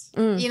attract.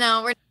 You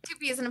know, we're two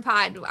peas in a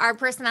pod. Our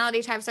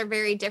personality types are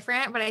very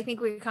different, but I think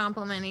we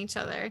complement each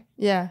other.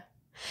 Yeah.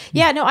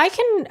 Yeah, no, I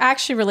can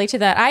actually relate to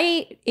that.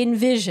 I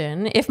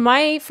envision if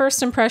my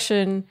first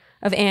impression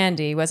of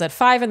Andy was at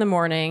 5 a.m.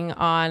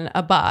 on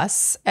a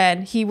bus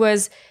and he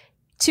was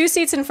 2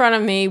 seats in front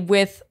of me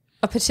with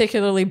a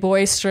particularly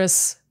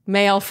boisterous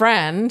male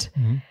friend,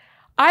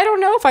 I don't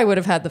know if I would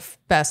have had the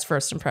best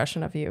first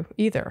impression of you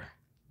either.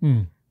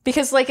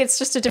 Because like, it's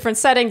just a different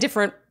setting,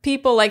 different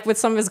people. Like with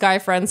some of his guy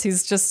friends,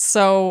 he's just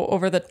so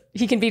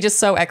he can be just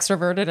so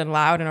extroverted and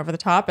loud and over the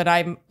top. And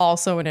I'm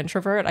also an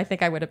introvert. I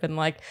think I would have been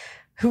like,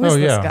 who is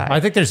this guy? I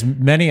think there's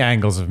many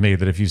angles of me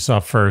that if you saw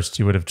first,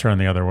 you would have turned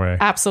the other way.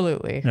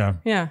 Absolutely.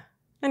 Yeah.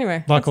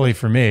 Anyway. Luckily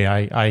for me,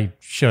 I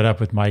showed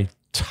up with my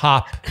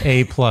top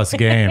A+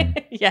 game.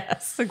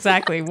 Yes,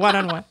 exactly.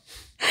 One-on-one.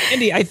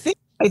 Andy, I think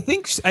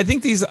Tasha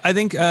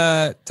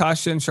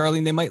and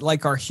Charlene, they might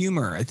like our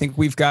humor. I think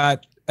we've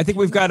got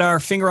our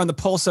finger on the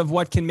pulse of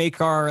what can make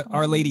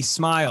our lady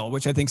smile,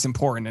 which I think is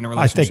important in a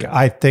relationship.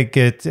 I think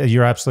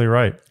you're absolutely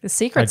right. The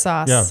secret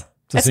sauce. Yeah,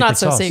 it's not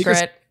so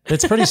secret.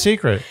 It's pretty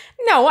secret.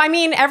 No, I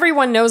mean,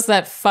 everyone knows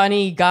that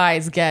funny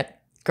guys get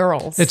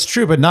girls. It's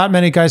true, but not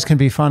many guys can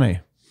be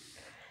funny.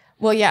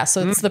 Well, yeah,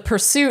 so it's the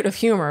pursuit of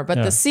humor, but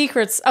the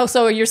secrets. Oh,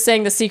 so you're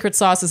saying the secret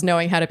sauce is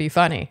knowing how to be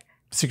funny.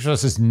 Secret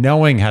sauce is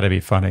knowing how to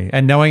be funny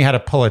and knowing how to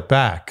pull it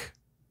back.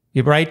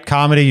 You write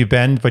comedy, you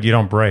bend, but you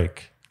don't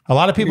break. A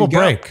lot of people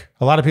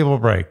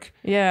break.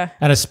 Yeah.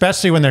 And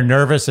especially when they're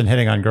nervous and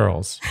hitting on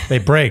girls. They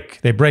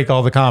break. They break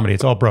all the comedy.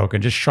 It's all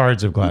broken. Just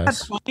shards of glass.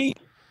 That's funny.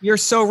 You're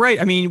so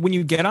right. I mean, when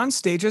you get on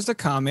stage as a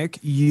comic,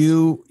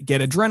 you get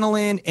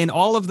adrenaline and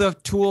all of the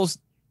tools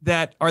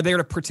that are there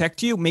to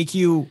protect you make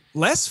you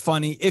less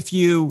funny if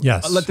you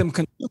let them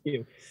consume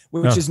you,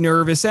 which is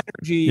nervous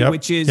energy,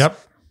 which is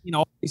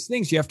all these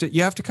things. You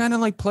have to kind of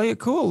like play it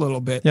cool a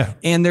little bit. Yeah.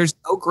 And there's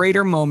no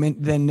greater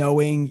moment than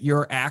knowing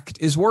your act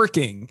is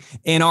working.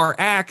 And our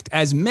act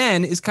as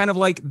men is kind of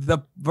like the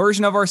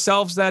version of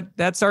ourselves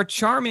that's our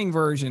charming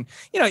version.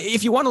 You know,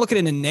 if you want to look at it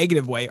in a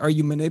negative way, are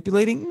you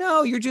manipulating?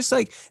 No, you're just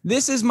like,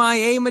 this is my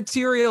A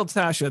material,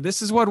 Tasha.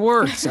 This is what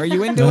works. Are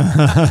you into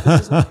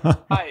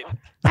it?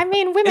 I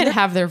mean, women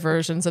have their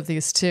versions of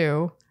these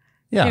too.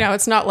 Yeah. You know,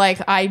 it's not like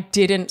I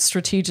didn't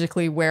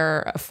strategically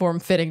wear a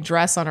form-fitting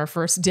dress on our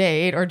first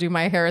date or do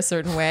my hair a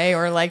certain way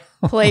or like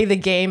play the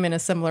game in a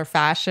similar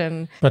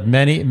fashion. But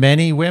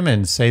many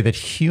women say that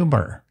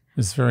humor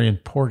is very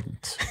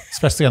important,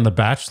 especially on The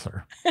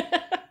Bachelor.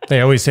 They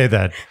always say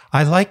that.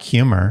 I like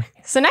humor.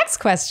 So next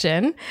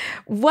question,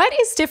 what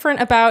is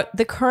different about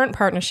the current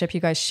partnership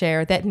you guys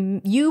share that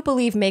you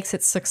believe makes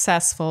it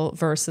successful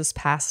versus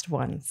past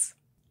ones?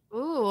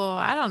 Ooh,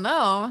 I don't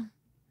know.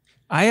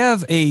 I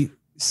have a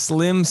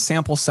slim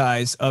sample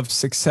size of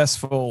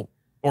successful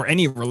or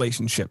any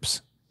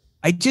relationships.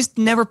 I just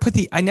never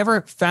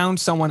found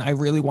someone I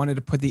really wanted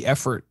to put the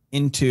effort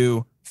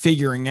into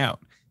figuring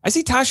out. I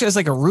see Tasha as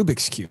like a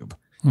Rubik's Cube.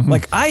 Mm-hmm.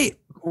 Like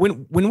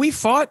when we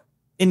fought,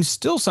 and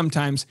still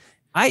sometimes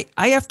I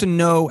have to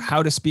know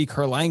how to speak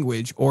her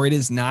language or it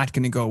is not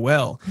going to go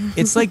well.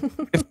 It's like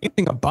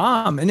defusing a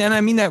bomb. And then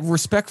I mean that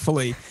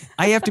respectfully.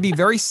 I have to be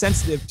very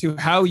sensitive to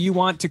how you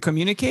want to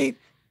communicate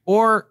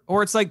or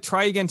it's like,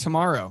 try again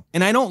tomorrow.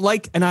 And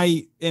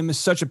I am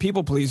such a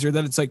people pleaser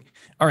that it's like,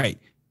 all right,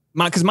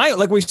 because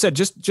like we said,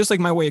 just like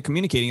my way of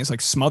communicating is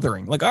like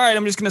smothering. Like, all right,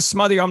 I'm just going to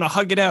smother you. I'm going to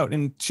hug it out.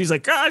 And she's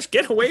like, gosh,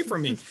 get away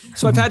from me.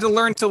 So I've had to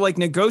learn to like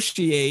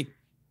negotiate,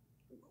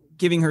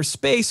 giving her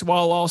space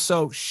while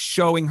also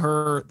showing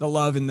her the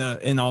love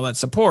and all that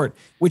support,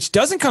 which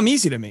doesn't come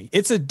easy to me.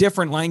 It's a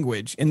different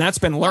language, and that's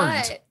been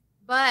learned.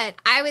 But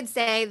I would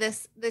say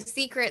the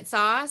secret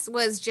sauce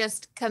was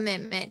just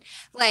commitment.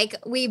 Like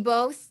we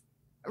both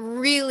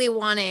really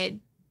wanted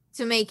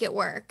to make it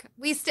work.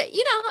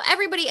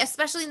 Everybody,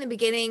 especially in the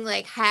beginning,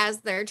 like has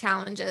their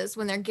challenges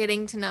when they're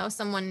getting to know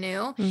someone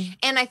new. Mm.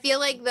 And I feel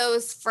like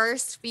those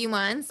first few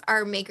months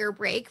are make or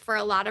break for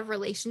a lot of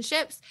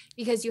relationships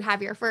because you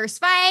have your first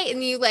fight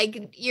and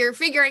you're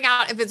figuring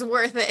out if it's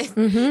worth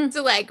it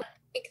to like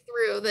break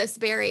through this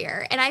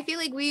barrier. And I feel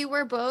like we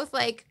were both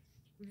like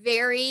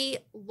very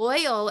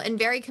loyal and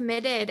very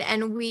committed,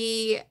 and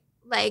we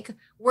like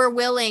were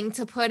willing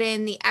to put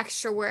in the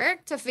extra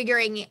work to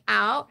figuring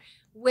out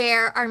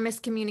where our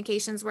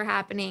miscommunications were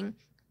happening.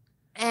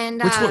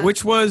 And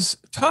which was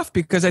tough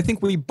because I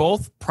think we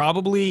both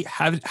probably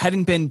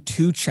hadn't been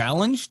too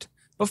challenged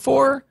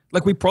before.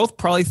 Like we both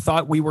probably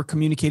thought we were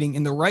communicating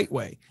in the right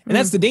way. And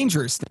that's the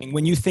dangerous thing.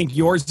 When you think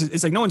yours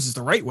is like, no one's is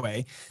the right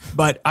way.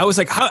 But I was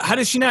like, how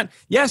does she not?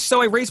 Yes.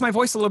 So I raised my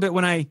voice a little bit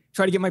when I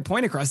try to get my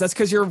point across. That's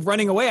because you're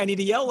running away. I need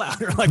to yell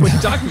louder. Like, what are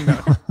you talking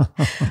about?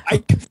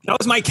 That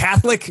was my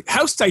Catholic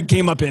house I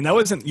came up in. That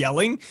wasn't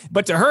yelling.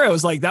 But to her, it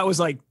was like, that was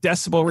like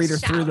decibel reader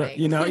through the,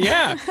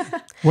 yeah.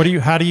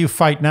 How do you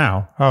fight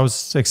now?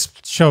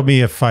 Show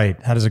me a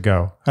fight. How does it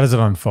go? How does it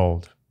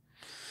unfold?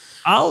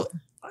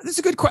 That's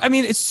a good question. I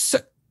mean, it's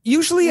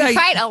usually we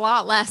fight a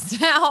lot less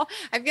now.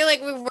 I feel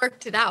like we've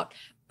worked it out.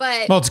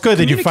 But well, it's good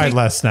that you fight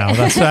less now.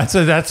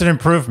 That's an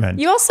improvement.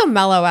 You also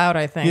mellow out,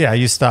 I think. Yeah,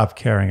 you stop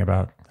caring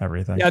about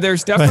everything. Yeah,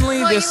 there's definitely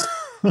this.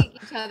 You speak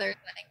each other's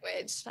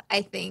language,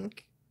 I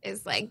think,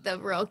 is like the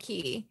real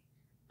key.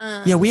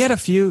 Yeah, we had a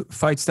few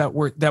fights that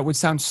would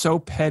sound so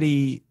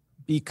petty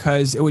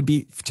because it would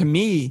be, to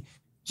me,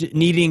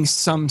 needing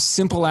some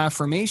simple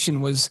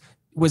affirmation was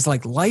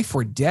like life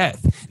or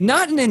death.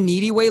 Not in a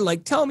needy way,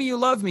 like tell me you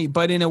love me,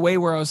 but in a way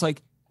where I was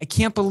like, I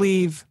can't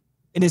believe,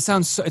 and it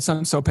sounds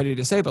so petty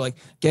to say, but like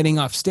getting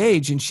off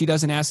stage and she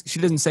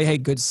doesn't say, hey,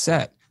 good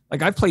set.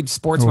 Like I've played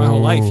sports my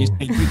whole life. You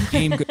say good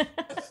game, good.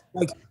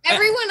 Like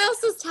everyone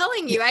else was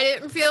telling you. I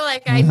didn't feel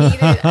like I needed.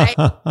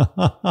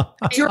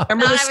 Do you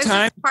remember this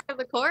time? Part of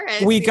the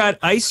chorus. We got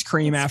ice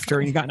cream after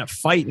and you got in a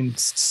fight and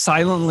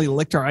silently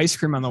licked our ice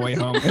cream on the way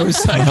home. It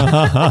was like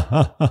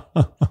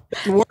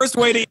the worst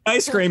way to eat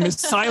ice cream is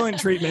silent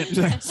treatment.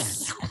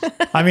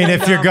 I mean,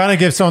 if you're gonna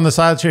give someone the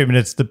silent treatment,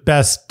 it's the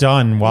best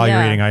done while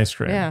you're eating ice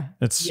cream. Yeah,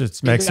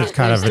 it makes it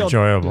kind of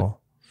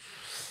enjoyable.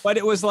 But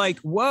it was like,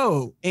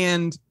 whoa,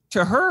 and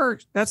to her,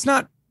 that's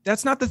not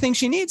the thing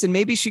she needs. And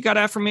maybe she got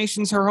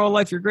affirmations her whole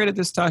life. You're great at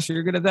this, Tasha.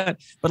 You're good at that.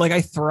 But like I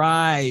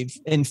thrive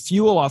and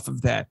fuel off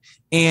of that.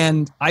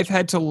 And I've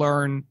had to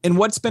learn. And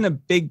what's been a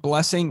big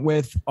blessing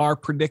with our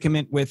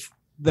predicament with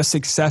the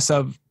success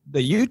of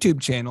the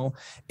YouTube channel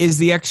is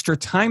the extra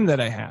time that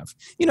I have.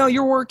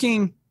 You're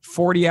working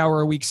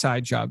 40-hour-a-week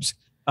side jobs,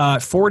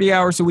 40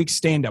 hours a week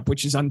stand-up,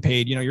 which is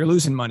unpaid. You're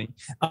losing money.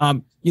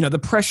 The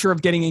pressure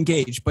of getting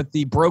engaged, but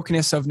the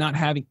brokenness of not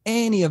having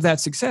any of that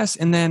success.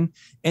 And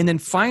then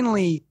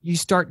finally you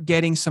start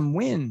getting some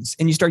wins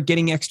and you start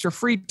getting extra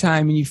free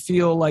time and you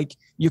feel like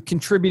you're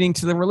contributing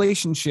to the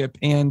relationship.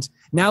 And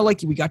now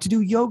like we got to do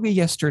yoga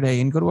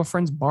yesterday and go to a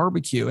friend's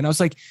barbecue. And I was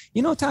like,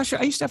 Tasha,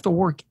 I used to have to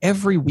work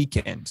every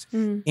weekend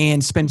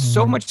and spend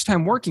so much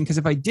time working because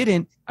if I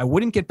didn't, I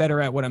wouldn't get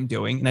better at what I'm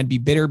doing and I'd be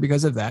bitter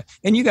because of that.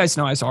 And you guys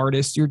know as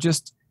artists, you're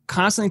just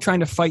constantly trying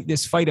to fight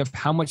this fight of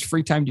how much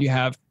free time do you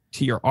have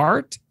to your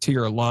art, to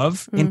your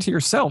love, and to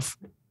yourself.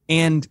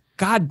 And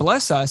God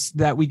bless us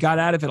that we got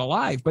out of it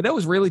alive. But that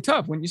was really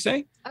tough, wouldn't you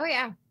say? Oh,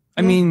 yeah.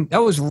 I mean, that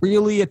was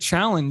really a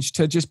challenge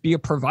to just be a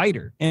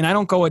provider. And I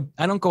don't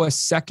go a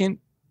second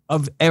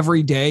of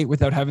every day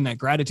without having that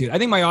gratitude. I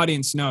think my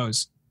audience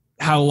knows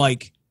how I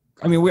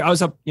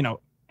was up,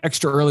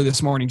 extra early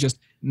this morning, just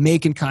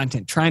making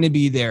content, trying to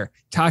be there.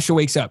 Tasha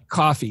wakes up,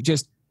 coffee,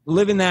 just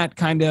living that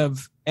kind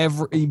of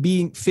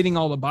fitting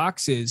all the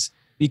boxes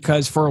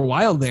because for a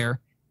while there,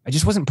 I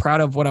just wasn't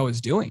proud of what I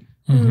was doing.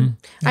 Mm-hmm.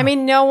 Yeah. I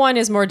mean, no one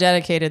is more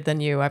dedicated than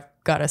you, I've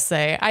got to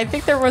say. I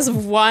think there was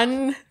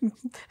one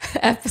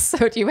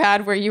episode you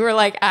had where you were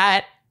like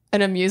at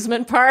an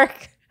amusement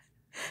park.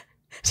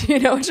 Do you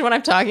know which one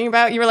I'm talking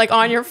about? You were like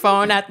on your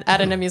phone at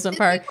an amusement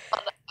park.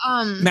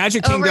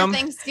 Magic Kingdom. Over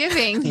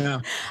Thanksgiving.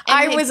 Yeah.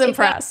 I was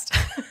impressed.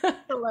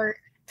 Alert.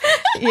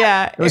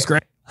 Yeah. It was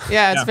great.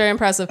 Yeah, it's very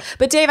impressive.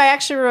 But Dave, I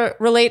actually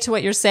relate to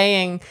what you're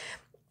saying.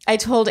 I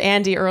told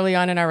Andy early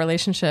on in our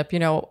relationship,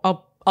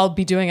 I'll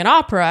be doing an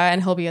opera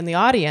and he'll be in the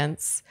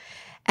audience.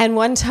 And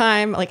one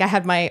time, like I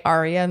had my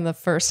aria in the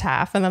first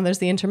half and then there's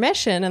the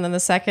intermission and then the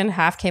second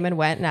half came and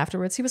went. And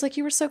afterwards he was like,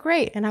 you were so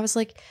great. And I was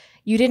like,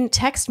 you didn't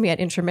text me at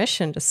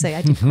intermission to say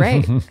I did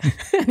great.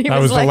 That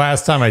was the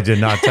last time I did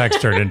not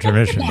text her at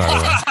intermission, by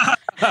the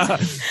way.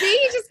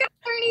 See, you just got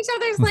to learn each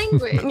other's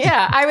language.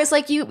 Yeah, I was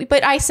like,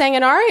 but I sang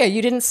an aria.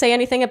 You didn't say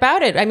anything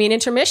about it. I mean,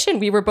 intermission,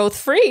 we were both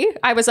free.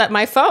 I was at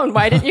my phone.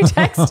 Why didn't you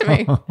text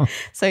me?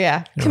 So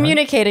yeah,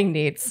 communicating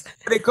needs.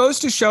 But it goes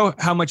to show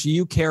how much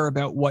you care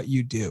about what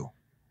you do.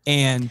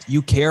 And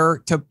you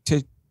care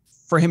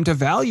for him to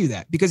value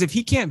that. Because if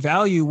he can't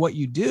value what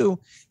you do,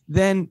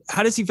 then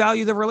how does he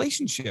value the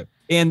relationship?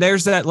 And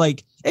there's that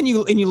and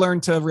you learn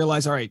to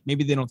realize, all right,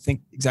 maybe they don't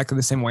think exactly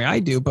the same way I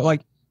do, but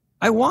like,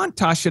 I want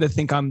Tasha to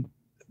think I'm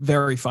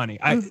very funny.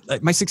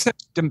 My success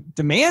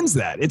demands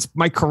that. It's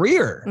my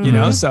career,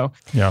 So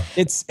yeah,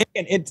 it's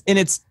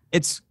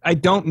I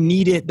don't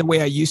need it the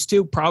way I used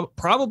to.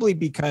 Probably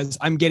because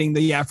I'm getting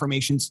the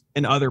affirmations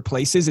in other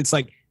places. It's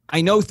like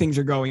I know things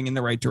are going in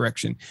the right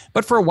direction.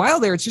 But for a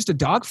while there, it's just a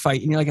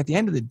dogfight, and you're like, at the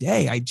end of the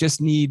day, I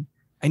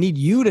need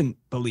you to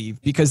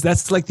believe because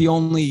that's like the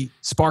only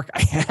spark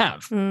I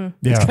have. Yeah,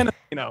 it's kind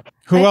of,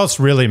 who else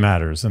really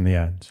matters in the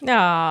end?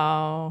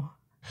 No.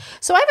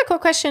 So I have a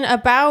quick question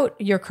about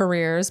your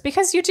careers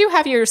because you do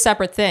have your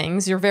separate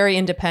things. You're very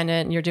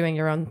independent and you're doing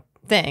your own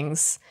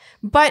things,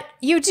 but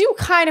you do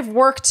kind of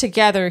work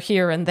together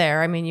here and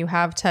there. I mean, you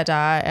have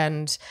TaDa,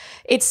 and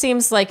it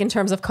seems like in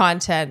terms of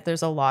content,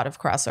 there's a lot of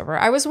crossover.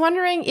 I was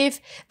wondering if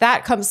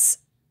that comes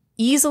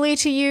easily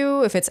to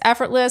you, if it's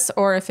effortless,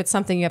 or if it's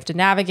something you have to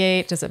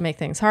navigate. Does it make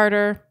things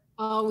harder?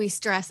 Oh, we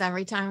stress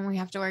every time we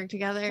have to work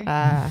together.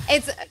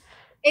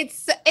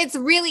 It's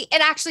really,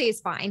 it actually is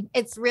fine.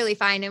 It's really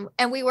fine.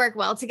 And we work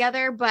well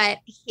together, but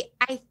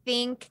I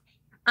think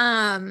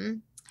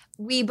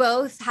we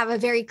both have a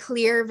very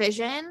clear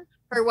vision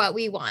for what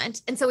we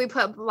want. And so we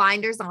put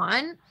blinders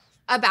on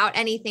about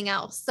anything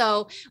else.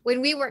 So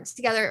when we work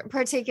together,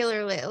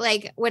 particularly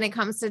like when it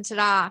comes to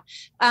TaDa,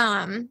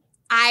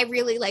 I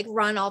really like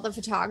run all the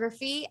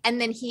photography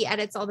and then he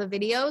edits all the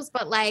videos,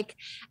 but like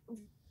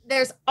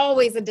there's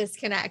always a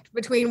disconnect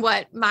between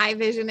what my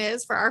vision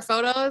is for our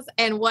photos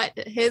and what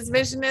his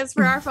vision is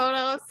for our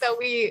photos. So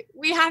we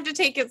have to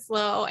take it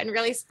slow and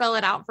really spell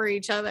it out for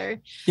each other.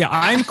 Yeah,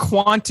 I'm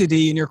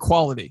quantity and you're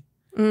quality.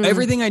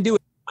 Everything I do is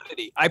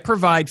quantity. I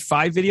provide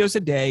 5 videos a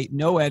day,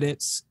 no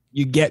edits.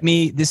 You get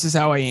me. This is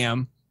how I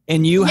am.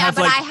 And you have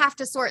but I have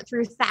to sort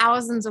through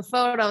thousands of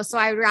photos. So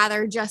I'd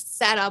rather just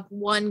set up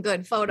one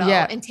good photo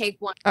and take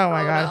one photo. Oh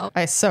my God.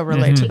 I so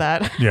relate to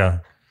that. Yeah.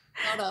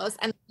 Photos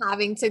and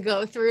having to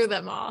go through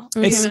them all.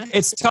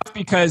 It's tough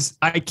because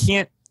I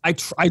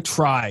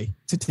try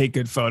to take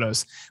good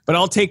photos, but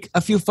I'll take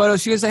a few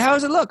photos. She goes, how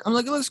does it look? I'm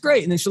like, it looks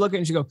great. And then she'll look at it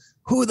and she go,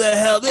 who the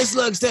hell this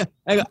looks to?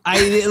 I go,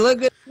 it look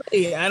good.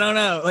 I don't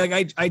know.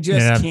 Like I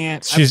just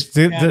can't.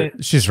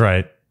 She's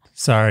right.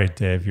 Sorry,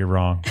 Dave, you're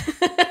wrong.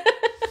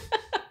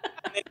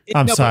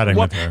 I'm siding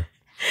with her.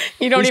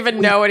 You don't even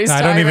know what he's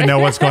talking about. I don't even know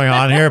what's going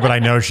on here, but I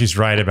know she's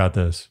right about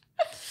this.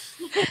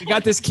 We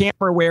got this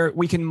camera where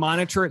we can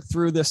monitor it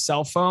through the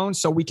cell phone.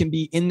 So we can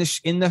be in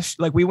the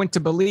like we went to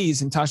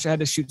Belize and Tasha had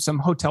to shoot some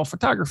hotel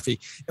photography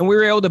and we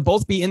were able to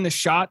both be in the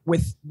shot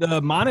with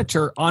the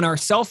monitor on our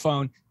cell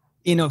phone,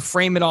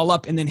 frame it all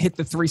up and then hit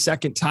the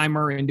 3-second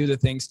timer and do the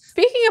things.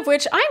 Speaking of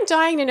which, I'm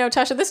dying to know,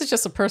 Tasha, this is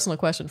just a personal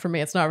question for me.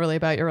 It's not really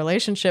about your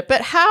relationship,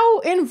 but how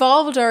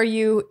involved are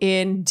you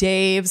in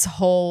Dave's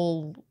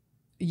whole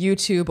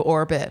YouTube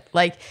orbit?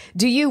 Like,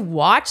 do you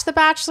watch The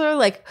Bachelor?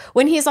 Like,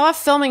 when he's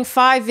off filming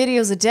 5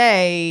 videos a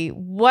day,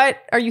 what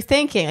are you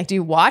thinking? Like, do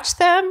you watch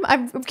them?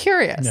 I'm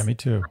curious. Yeah, me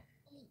too.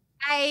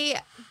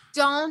 I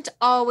don't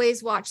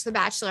always watch The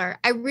Bachelor.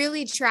 I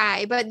really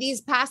try, but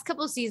these past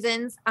couple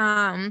seasons,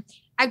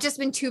 I've just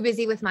been too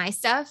busy with my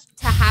stuff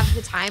to have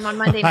the time on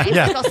Monday nights.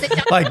 Yeah. I'll sit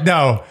down. Like,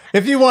 no,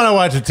 if you want to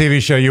watch a TV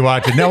show, you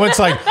watch it. No one's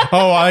like,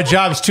 oh, my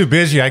job's too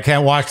busy. I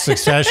can't watch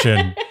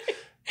Succession.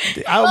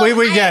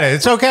 We get it.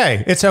 It's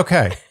okay. It's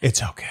okay.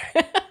 It's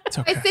okay. It's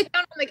okay. I sit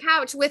down on the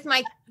couch with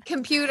my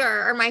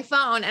computer or my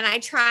phone and I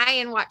try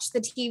and watch the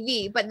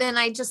TV, but then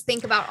I just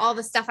think about all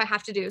the stuff I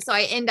have to do. So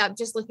I end up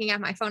just looking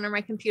at my phone or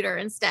my computer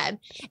instead.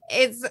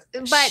 So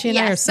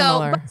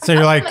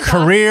you're like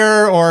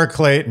career or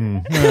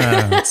Clayton?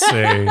 Let's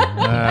see.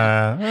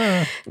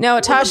 No,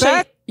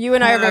 Tasha, you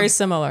and I are very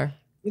similar.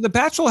 The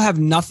Bachelor will have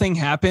nothing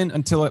happen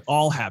until it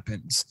all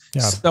happens.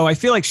 Yeah. So I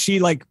feel like she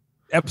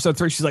episode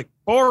 3, she's like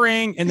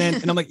boring, and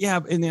I'm like, yeah,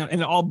 and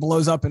it all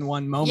blows up in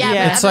one moment.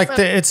 Yeah, it's like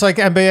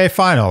NBA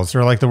Finals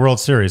or like the World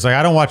Series. Like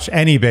I don't watch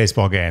any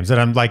baseball games, and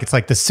I'm like, it's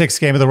like the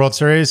 6th game of the World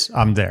Series.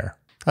 I'm there.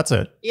 That's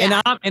it.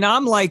 Yeah. And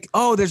I'm like,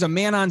 oh, there's a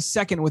man on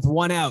second with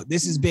 1 out.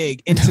 This is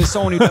big. And to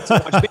someone who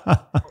doesn't watch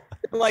baseball,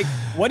 like,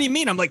 what do you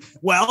mean? I'm like,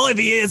 well, if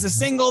he is a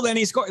single, then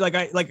he scored. What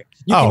are you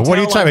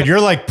talking about? You're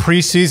like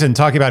preseason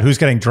talking about who's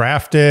getting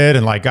drafted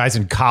and like guys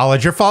in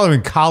college. You're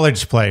following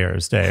college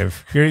players,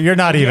 Dave. You're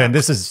not even.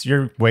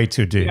 You're way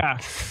too deep. Yeah,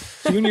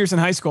 juniors in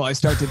high school, I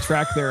start to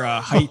track their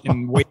height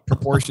and weight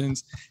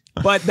proportions.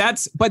 But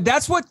that's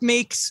what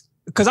makes.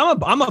 Because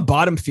I'm a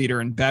bottom feeder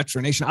in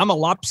Bachelor Nation. I'm a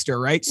lobster,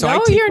 right? So I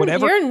take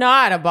whatever. You're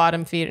not a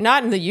bottom feeder,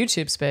 not in the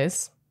YouTube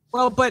space.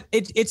 Well, but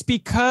it's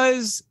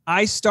because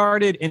I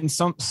started, and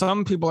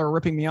some people are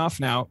ripping me off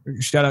now.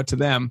 Shout out to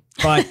them.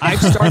 But I've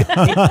started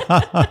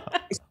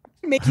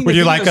making. Would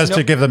you like us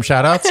to give them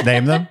shout outs?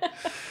 Name them?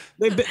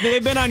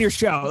 They've been on your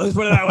show. Let's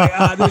put it that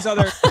way. There's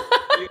other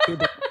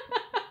YouTubers.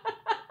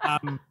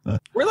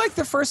 We're like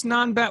the first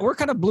we're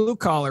kind of blue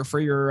collar for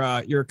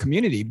your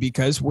community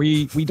because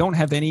we don't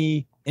have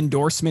any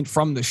endorsement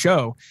from the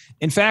show.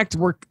 In fact,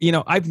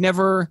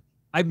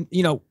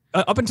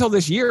 up until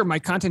this year, my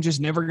content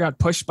just never got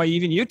pushed by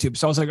even YouTube.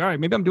 So I was like, all right,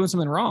 maybe I'm doing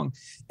something wrong.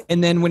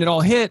 And then when it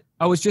all hit,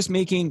 I was just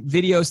making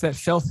videos that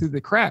fell through the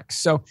cracks.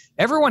 So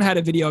everyone had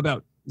a video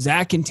about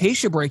Zach and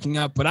Tasha breaking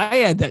up, but I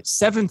had that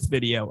 7th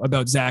video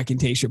about Zach and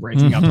Tasha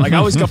breaking up. Like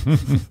I was going,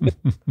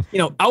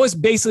 I was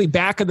basically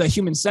back of the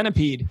Human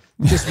Centipede,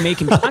 just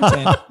making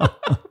content.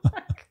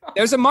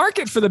 There's a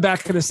market for the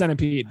back of the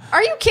centipede.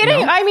 Are you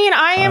kidding? No? I mean,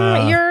 I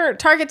am your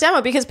target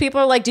demo because people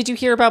are like, did you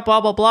hear about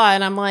blah, blah, blah?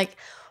 And I'm like,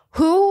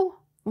 who?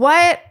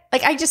 What?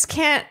 Like, I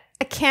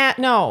can't,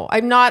 no,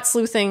 I'm not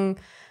sleuthing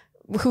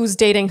who's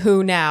dating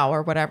who now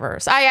or whatever.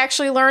 So I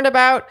actually learned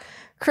about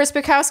Chris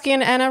Bukowski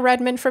and Anna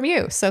Redmond from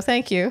you. So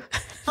thank you.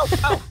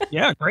 Oh,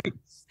 yeah, great.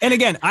 And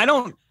again, I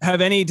don't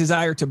have any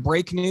desire to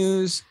break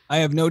news. I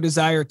have no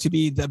desire to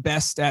be the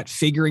best at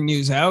figuring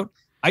news out.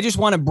 I just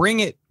want to bring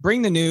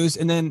the news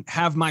and then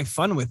have my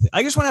fun with it.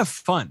 I just want to have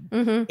fun.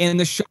 Mm-hmm. And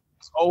the show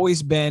has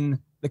always been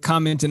the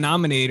common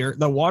denominator,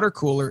 the water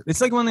cooler.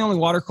 It's like one of the only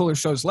water cooler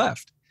shows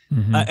left.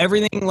 Mm-hmm.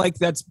 Everything like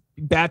that's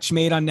batch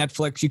made on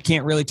Netflix, you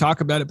can't really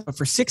talk about it. But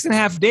for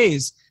 6.5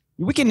 days,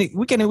 we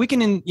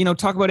can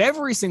talk about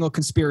every single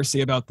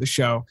conspiracy about the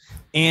show.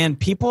 And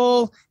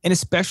people, and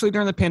especially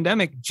during the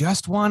pandemic,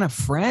 just want a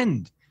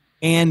friend.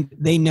 And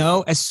they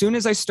know as soon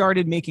as I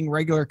started making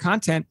regular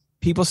content,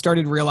 people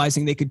started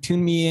realizing they could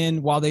tune me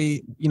in while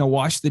they,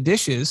 wash the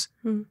dishes.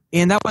 Mm-hmm.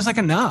 And that was like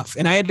enough.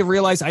 And I had to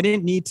realize I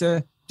didn't need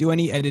to do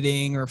any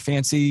editing or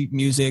fancy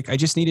music. I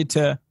just needed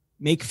to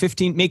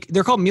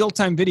they're called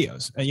mealtime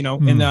videos,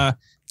 and I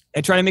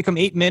try to make them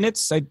 8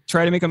 minutes. I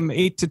try to make them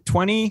 8 to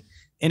 20.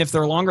 And if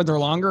they're longer, they're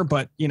longer,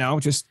 but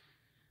just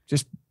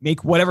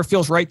make whatever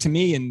feels right to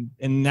me.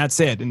 And that's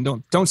it. And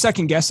don't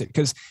second guess it.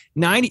 Cause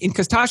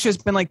Tasha has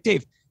been like,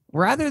 Dave,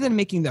 rather than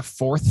making the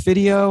 4th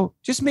video,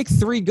 just make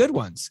 3 good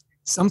ones.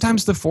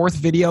 Sometimes the 4th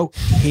video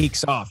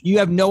takes off. You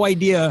have no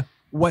idea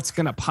what's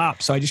going to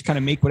pop. So I just kind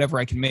of make whatever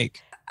I can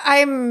make.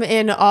 I'm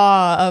in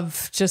awe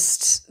of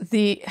just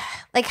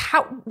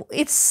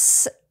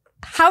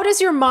how does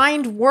your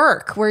mind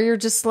work where you're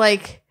just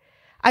like,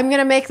 I'm going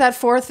to make that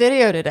 4th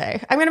video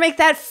today. I'm going to make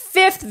that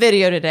 5th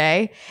video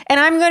today. And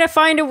I'm going to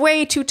find a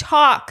way to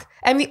talk.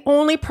 I'm the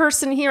only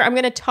person here. I'm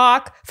going to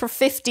talk for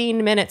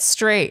 15 minutes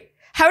straight.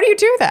 How do you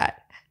do that?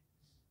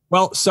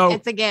 Well, so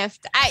it's a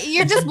gift.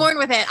 You're just born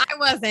with it. I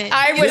wasn't.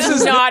 I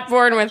was not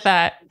born with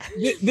that.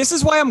 This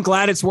is why I'm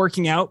glad it's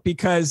working out,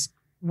 because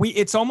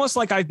it's almost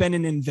like I've been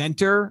an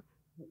inventor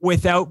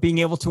without being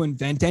able to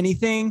invent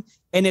anything.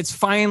 And it's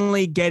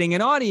finally getting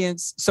an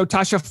audience. So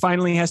Tasha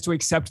finally has to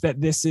accept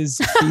that this is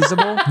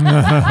feasible.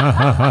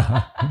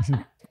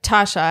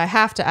 Tasha, I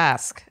have to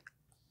ask,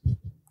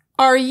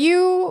 are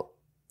you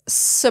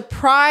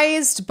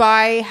surprised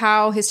by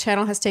how his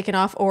channel has taken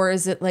off? Or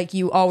is it like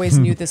you always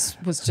knew this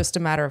was just a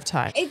matter of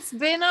time? It's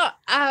been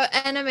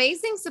an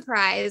amazing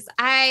surprise.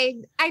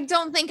 I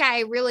don't think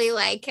I really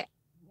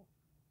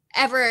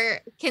ever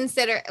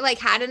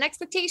had an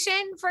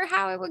expectation for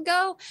how it would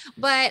go,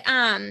 but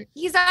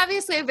he's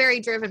obviously a very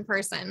driven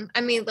person.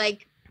 I mean,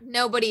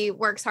 nobody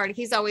works hard.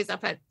 He's always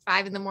up at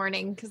 5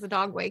 a.m. because the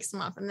dog wakes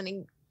him up and then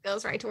he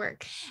goes right to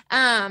work.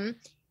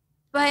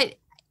 But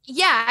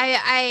yeah,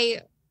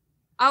 I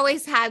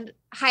always had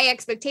high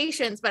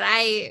expectations, but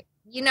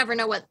you never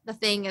know what the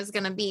thing is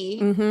going to be.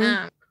 Mm-hmm.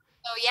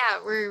 So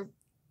yeah, we're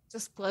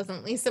just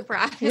pleasantly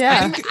surprised.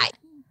 Yeah.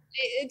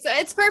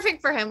 It's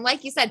perfect for him,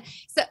 like you said.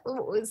 So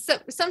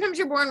sometimes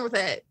you're born with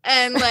it,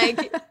 and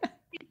he's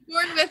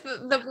born with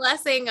the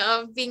blessing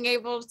of being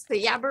able to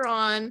yabber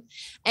on,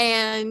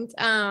 and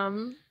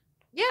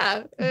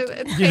yeah.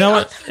 You know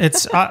what?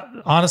 It's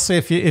honestly,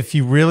 if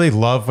you really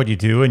love what you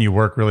do and you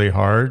work really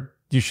hard,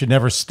 you should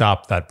never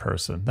stop that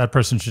person. That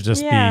person should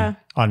just be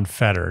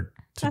unfettered.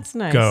 That's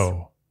nice.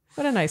 Go.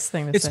 What a nice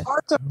thing to say. It's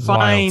hard to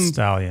find. Wild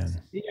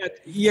stallion.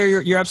 Yeah,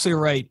 you're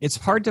absolutely right. It's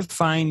hard to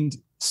find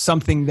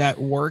something that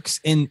works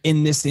in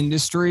this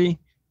industry.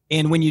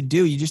 And when you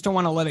do, you just don't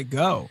want to let it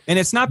go. And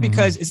it's not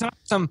because it's not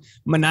some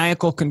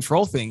maniacal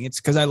control thing.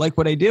 It's because I like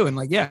what I do. And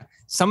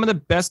some of the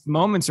best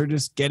moments are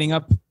just getting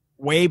up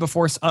way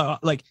before, I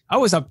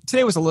was up,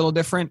 today was a little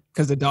different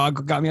because the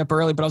dog got me up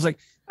early, but I was like,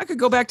 I could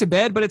go back to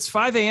bed, but it's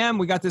 5 a.m.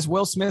 We got this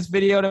Will Smith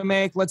video to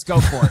make. Let's go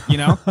for it. 3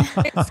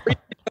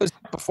 videos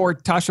before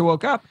Tasha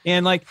woke up.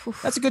 And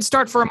that's a good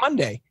start for a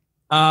Monday.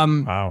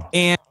 Wow.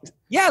 And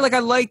yeah,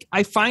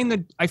 I find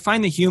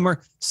the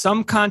humor.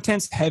 Some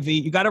content's heavy.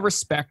 You got to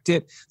respect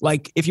it.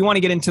 If you want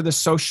to get into the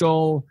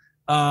social,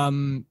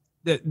 the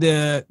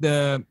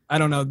I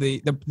don't know,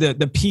 the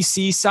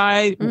PC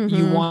side,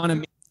 you want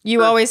to.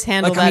 You always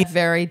handle that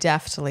very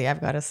deftly,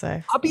 I've got to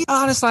say. I'll be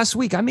honest. Last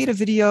week, I made a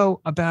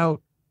video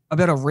about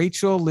a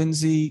Rachel,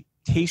 Lindsay,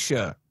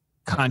 Tasha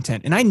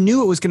content, and I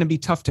knew it was going to be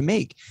tough to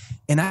make.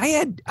 And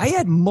I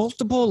had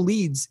multiple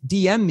leads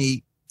DM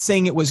me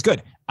saying it was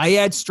good. I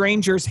had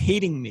strangers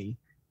hating me.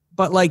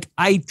 But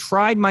I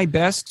tried my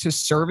best to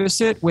service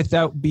it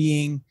without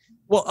being,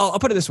 well, I'll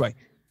put it this way.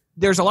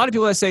 There's a lot of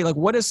people that say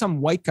what does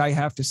some white guy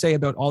have to say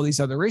about all these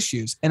other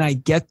issues? And I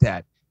get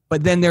that.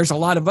 But then there's a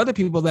lot of other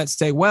people that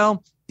say,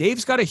 well,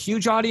 Dave's got a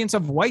huge audience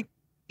of white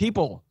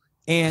people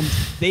and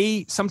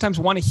they sometimes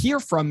want to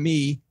hear from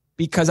me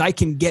because I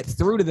can get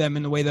through to them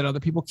in the way that other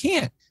people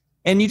can't.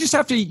 And you just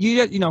have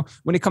to,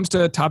 when it comes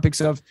to topics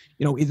of,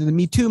 either the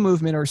Me Too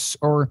movement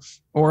or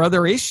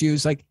other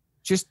issues,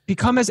 just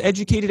become as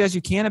educated as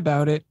you can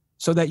about it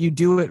so that you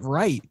do it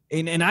right.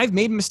 And I've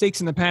made mistakes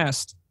in the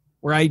past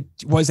where I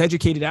was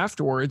educated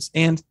afterwards.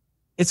 And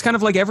it's kind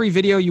of like every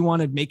video, you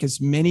want to make as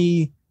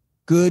many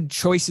good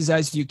choices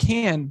as you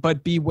can,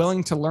 but be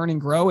willing to learn and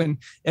grow. And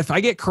if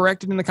I get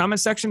corrected in the comment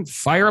section,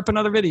 fire up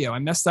another video. I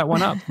messed that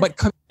one up.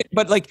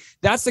 But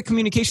that's the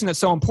communication that's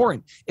so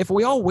important. If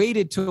we all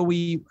waited till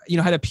we,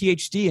 had a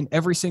PhD in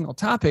every single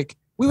topic,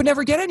 we would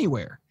never get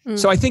anywhere.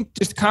 So I think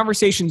just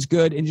conversation's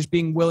good, and just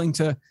being willing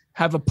to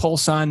have a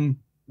pulse on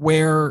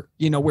where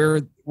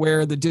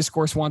the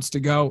discourse wants to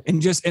go.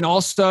 And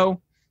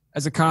also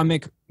as a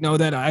comic, know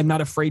that I'm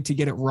not afraid to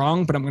get it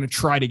wrong, but I'm going to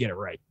try to get it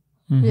right.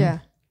 Mm-hmm. Yeah.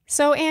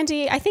 So,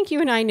 Andy, I think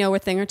you and I know a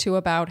thing or two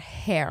about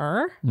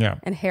hair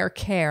and hair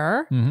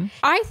care. Mm-hmm.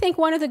 I think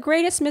one of the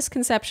greatest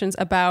misconceptions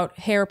about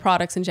hair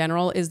products in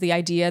general is the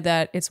idea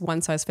that it's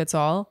one size fits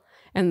all,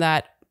 and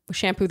that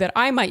shampoo that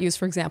I might use,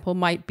 for example,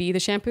 might be the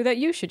shampoo that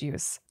you should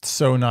use.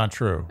 So not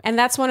true. And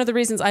that's one of the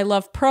reasons I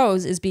love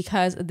Prose, is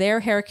because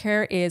their hair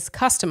care is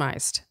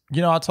customized.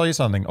 You know, I'll tell you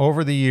something.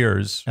 Over the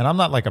years, and I'm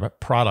not like a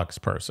products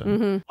person.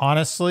 Mm-hmm.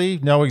 Honestly,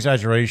 no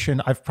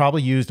exaggeration, I've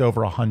probably used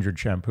over 100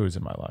 shampoos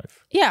in my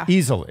life. Yeah.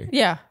 Easily.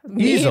 Yeah.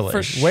 Easily.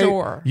 For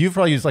sure. You've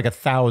probably used like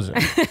 1,000.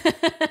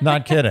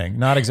 Not kidding.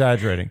 Not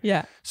exaggerating.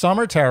 Yeah. Some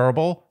are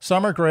terrible.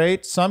 Some are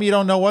great. Some you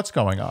don't know what's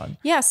going on.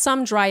 Yeah.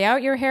 Some dry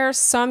out your hair.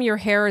 Some your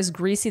hair is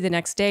greasy the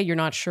next day. You're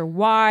not sure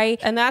why.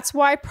 And that's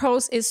why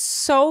Prose is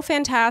so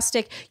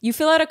fantastic. You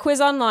fill out a quiz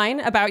online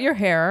about your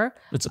hair.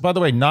 It's, by the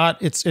way,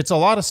 it's a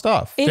lot of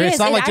stuff. It's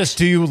not like just,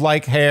 do you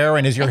like hair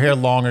and is your hair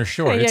long or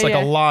short? It's like a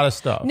lot of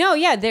stuff. No,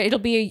 yeah. It'll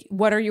be,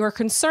 what are your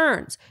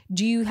concerns?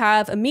 Do you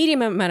have a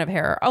medium amount of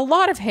hair? A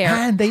lot of hair?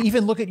 And they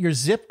even look at your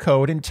zip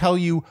code and tell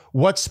you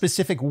what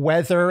specific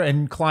weather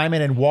and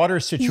climate and water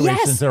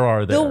situations there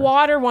are there. The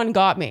water one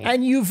got me.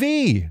 And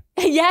UV.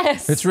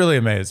 Yes. It's really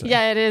amazing.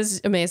 Yeah, it is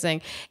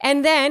amazing.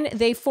 And then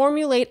they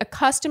formulate a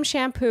custom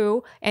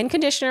shampoo and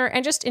conditioner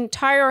and just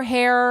entire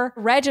hair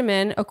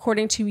regimen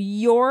according to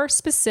your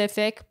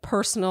specific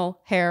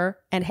personal hair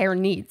and hair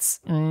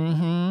needs.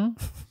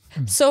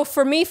 Mm-hmm. So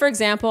for me, for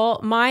example,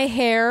 my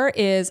hair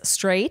is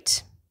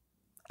straight.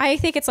 I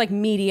think it's like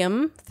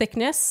medium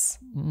thickness,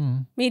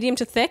 medium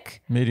to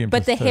thick.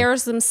 But the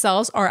hairs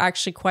themselves are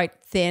actually quite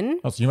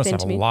thin. Oh, so you must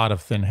have a lot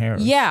of thin hair.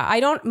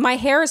 Yeah, my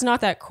hair is not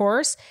that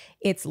coarse.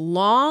 It's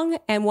long.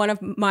 And one of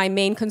my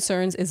main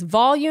concerns is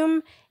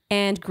volume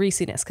and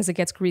greasiness, because it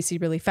gets greasy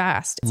really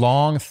fast.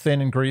 Long, thin,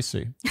 and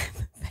greasy.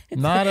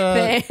 Not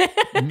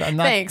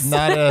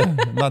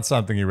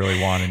something you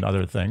really want in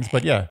other things.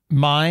 But yeah,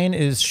 mine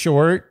is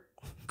short,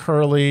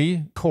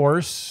 curly,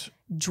 coarse.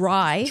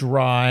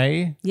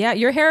 Dry. Yeah,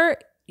 your hair,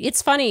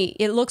 it's funny.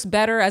 It looks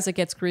better as it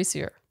gets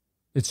greasier.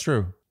 It's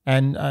true.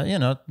 And,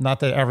 not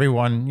that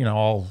everyone,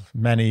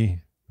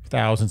 many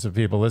thousands of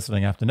people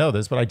listening have to know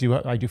this, but I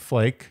do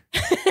flake.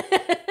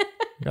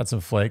 Got some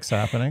flakes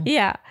happening.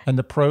 Yeah. And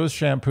the Prose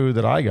shampoo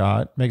that I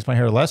got makes my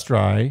hair less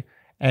dry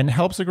and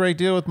helps a great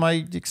deal with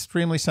my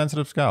extremely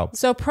sensitive scalp.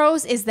 So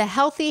Prose is the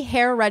healthy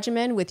hair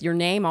regimen with your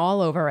name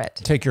all over it.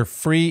 Take your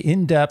free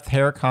in-depth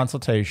hair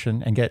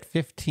consultation and get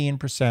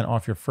 15%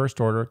 off your first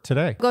order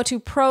today. Go to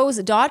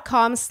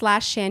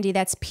prose.com/Shandy.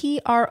 That's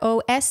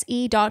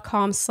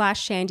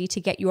PROSE.com/Shandy to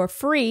get your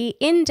free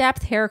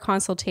in-depth hair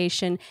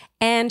consultation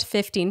and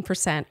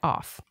 15%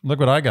 off. Look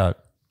what I got.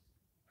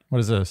 What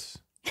is this?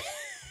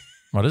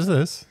 What is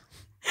this?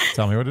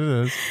 Tell me what it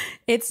is.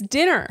 It's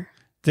dinner.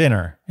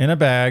 Dinner in a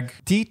bag,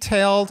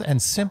 detailed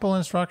and simple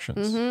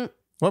instructions. Mm-hmm.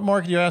 What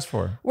more could you ask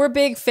for? We're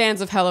big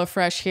fans of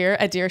HelloFresh here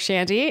at Dear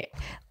Shandy.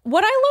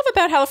 What I love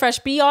about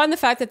HelloFresh, beyond the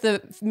fact that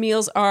the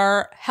meals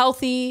are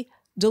healthy,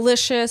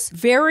 delicious,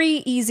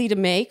 very easy to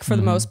make for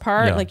the most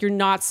part. Yeah. Like you're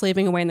not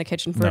slaving away in the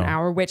kitchen for an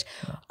hour, which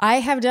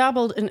I have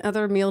dabbled in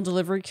other meal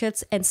delivery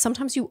kits, and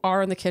sometimes you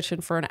are in the kitchen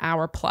for an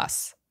hour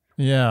plus.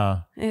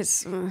 Yeah.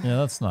 It's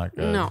that's not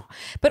good. No.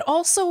 But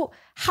also,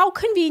 how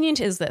convenient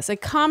is this? It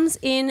comes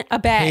in a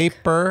bag.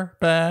 Paper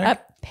bag.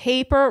 A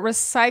paper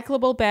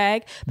recyclable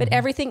bag, but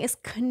everything is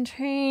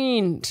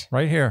contained.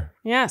 Right here.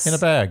 Yes. In a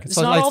bag. It's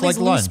not all these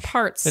lunch. Loose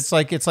parts. It's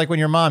like when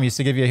your mom used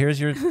to give you, here's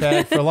your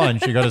bag for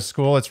lunch. You go to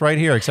school, it's right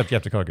here, except you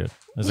have to cook it.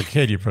 As a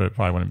kid, you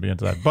probably wouldn't be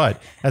into that.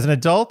 But as an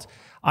adult,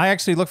 I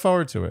actually look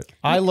forward to it.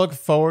 I look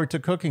forward to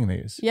cooking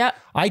these. Yeah.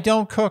 I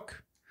don't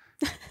cook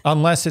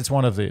unless it's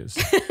one of these.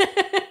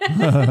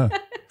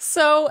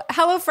 So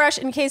HelloFresh,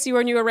 in case you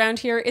are new around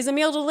here, is a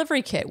meal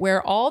delivery kit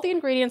where all the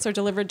ingredients are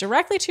delivered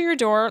directly to your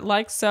door,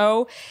 like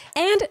so.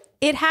 And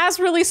it has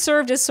really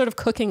served as sort of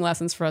cooking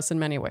lessons for us in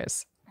many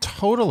ways.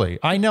 Totally.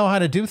 I know how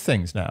to do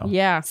things now.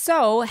 Yeah.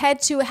 So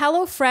head to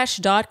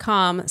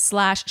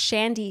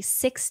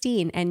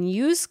HelloFresh.com/Shandy16 and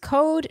use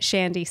code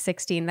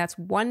Shandy16. That's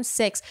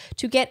 16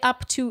 to get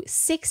up to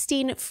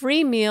 16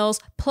 free meals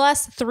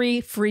plus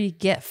 3 free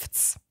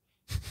gifts.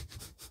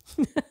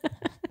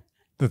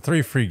 The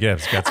 3 free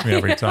gifts gets me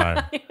every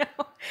time. I know.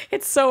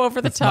 It's so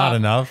over the top. Not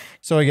enough.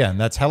 So again,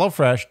 that's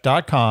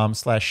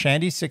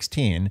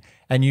HelloFresh.com/Shandy16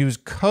 and use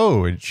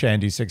code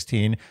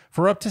Shandy16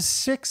 for up to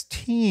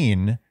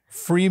 16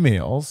 free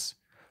meals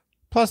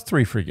plus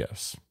 3 free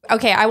gifts.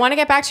 Okay, I want to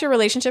get back to your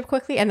relationship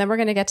quickly, and then we're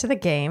going to get to the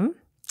game.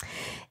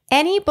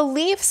 Any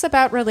beliefs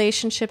about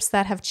relationships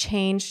that have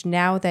changed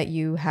now that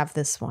you have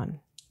this one?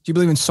 Do you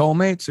believe in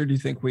soulmates, or do you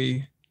think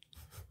we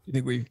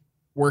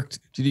worked?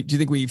 Do you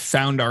think we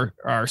found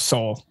our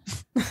soul?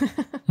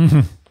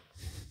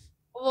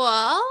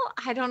 Well,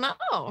 I don't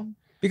know.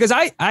 Because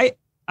I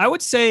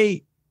would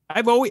say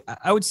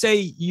I would say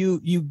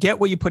you get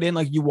what you put in.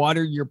 Like you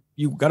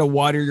got to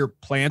water your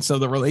plants of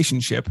the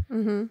relationship.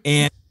 Mm-hmm.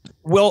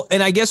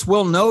 And I guess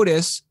we'll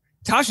notice.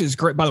 Tasha's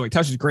great, by the way.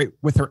 Tasha's great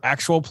with her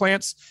actual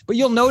plants, but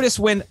you'll notice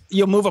when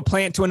you'll move a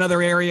plant to another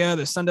area,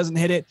 the sun doesn't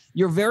hit it.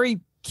 You're very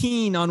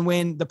keen on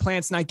when the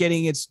plant's not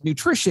getting its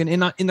nutrition.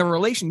 In the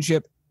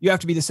relationship, you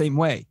have to be the same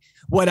way.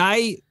 What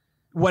I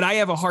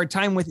have a hard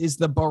time with is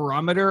the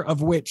barometer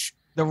of which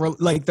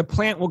the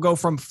plant will go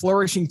from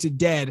flourishing to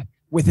dead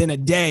within a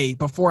day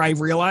before I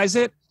realize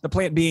it. The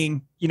plant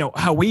being,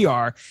 how we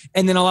are,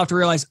 and then I'll have to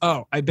realize,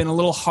 oh, I've been a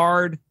little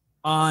hard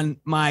on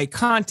my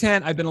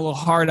content. I've been a little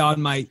hard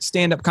on my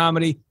stand-up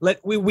comedy.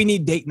 We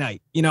need date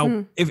night.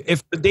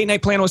 If the date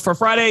night plan was for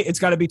Friday, it's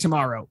got to be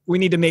tomorrow. We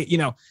need to make,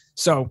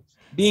 so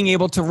being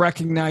able to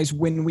recognize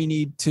when we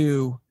need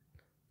to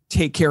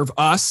take care of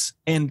us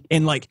and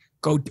like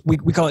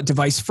we call it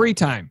device free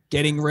time,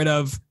 getting rid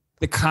of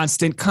the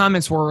constant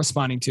comments we're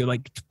responding to,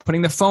 like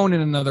putting the phone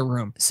in another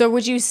room. So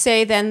would you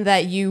say then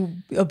that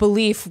a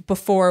belief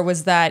before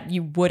was that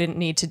you wouldn't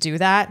need to do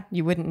that?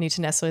 You wouldn't need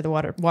to necessarily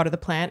water the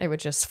plant. It would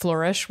just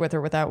flourish with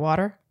or without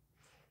water?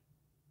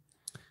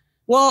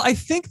 Well, I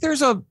think there's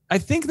the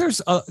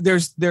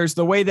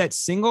way that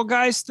single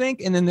guys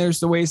think, and then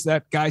there's the ways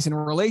that guys in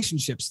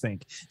relationships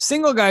think.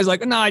 Single guys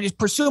like, no, I just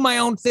pursue my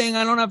own thing.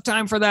 I don't have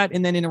time for that.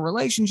 And then in a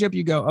relationship,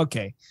 you go,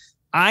 okay,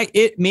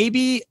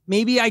 maybe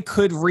I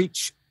could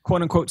reach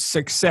quote unquote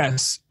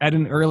success at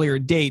an earlier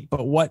date,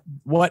 but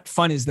what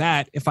fun is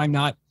that if I'm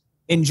not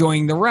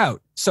enjoying the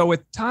route? So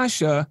with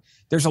Tasha,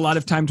 there's a lot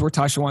of times where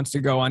Tasha wants to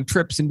go on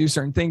trips and do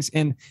certain things.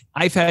 And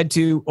I've had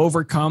to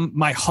overcome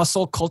my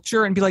hustle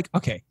culture and be like,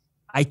 okay,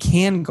 I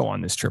can go on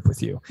this trip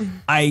with you.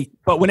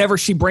 But whenever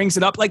she brings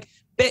it up, like,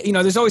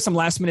 there's always some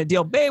last minute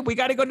deal. Babe, we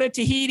got to go to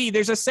Tahiti.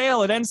 There's a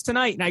sale. It ends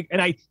tonight.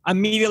 And I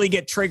immediately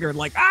get triggered.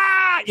 Like,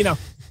 I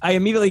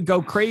immediately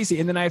go crazy.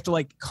 And then I have to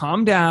like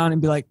calm down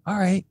and be like, all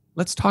right,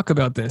 let's talk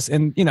about this.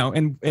 And,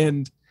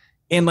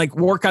 and like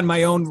work on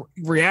my own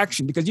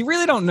reaction, because you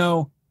really don't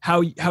know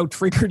how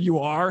triggered you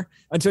are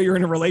until you're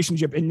in a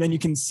relationship. And then you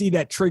can see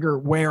that trigger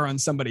wear on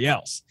somebody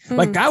else.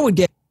 Like I would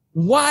get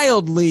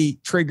wildly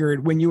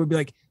triggered when you would be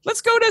like, let's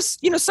go to,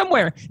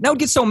 somewhere. And I would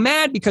get so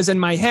mad because in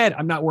my head,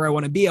 I'm not where I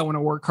want to be. I want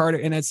to work harder.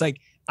 And it's like,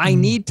 I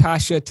need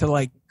Tasha to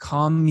like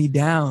calm me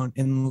down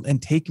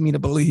and take me to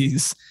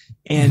Belize.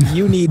 And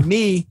you need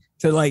me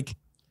to like,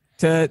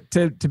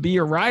 to be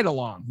your ride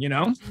along,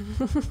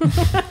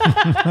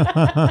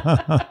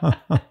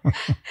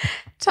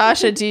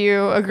 Tasha, do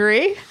you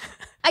agree?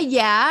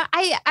 Yeah.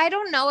 I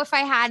don't know if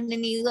I had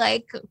any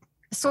like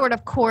sort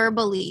of core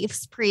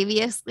beliefs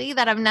previously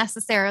that have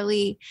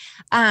necessarily,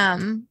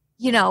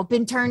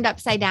 been turned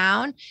upside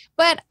down.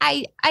 But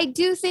I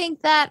do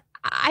think that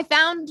I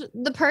found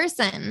the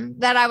person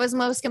that I was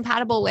most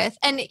compatible with.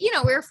 And, we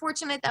were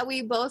fortunate that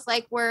we both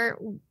like were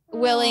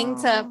willing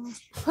to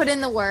put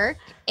in the work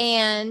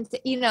and,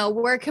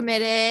 we're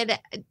committed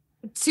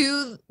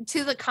to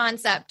the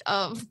concept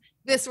of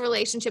this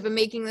relationship and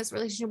making this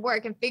relationship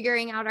work and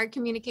figuring out our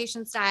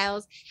communication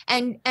styles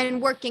and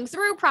working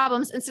through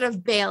problems instead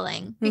of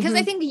bailing. Because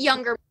I think the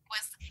younger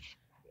was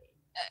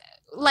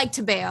like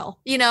to bail,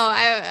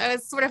 I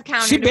was sort of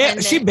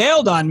counter. She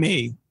bailed on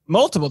me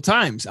multiple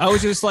times. I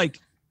was just like,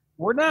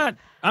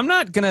 I'm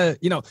not gonna,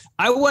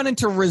 I wanted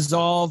to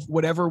resolve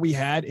whatever we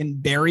had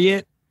and bury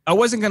it. I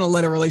wasn't gonna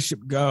let a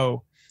relationship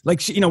go. Like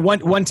she,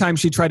 one time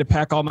she tried to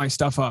pack all my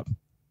stuff up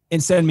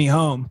and send me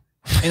home.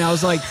 And I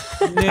was like,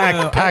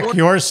 no, pack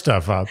your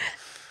stuff up.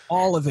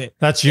 All of it.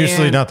 That's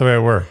usually not the way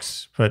it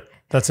works, but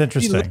that's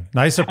interesting.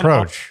 Nice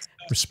approach.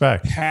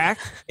 Respect. Pack.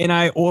 And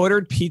I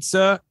ordered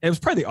pizza. It was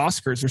probably the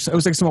Oscars or so. It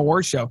was like some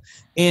award show.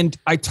 And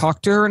I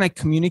talked to her and I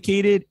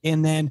communicated.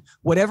 And then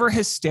whatever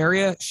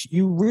hysteria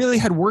you really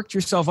had worked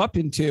yourself up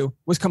into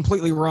was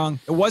completely wrong.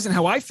 It wasn't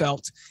how I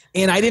felt.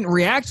 And I didn't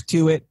react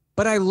to it.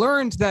 But I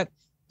learned that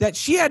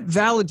she had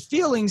valid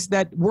feelings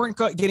that weren't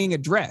getting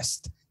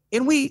addressed.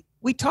 And we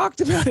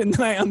talked about it and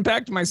then I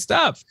unpacked my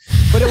stuff.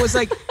 But it was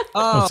like,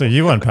 so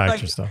you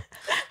unpacked your stuff.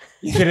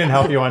 She didn't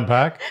help you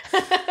unpack?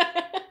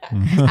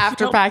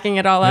 After packing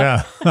it all up.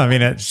 Yeah. I mean,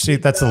 that's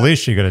the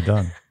least she could have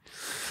done.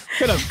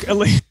 Could have, at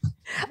least.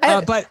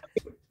 But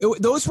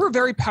those were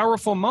very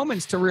powerful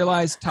moments to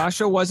realize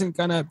Tasha wasn't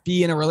going to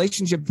be in a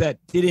relationship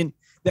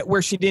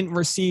where she didn't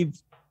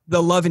receive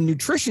the love and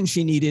nutrition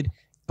she needed.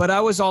 But I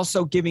was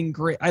also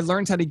I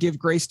learned how to give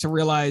grace to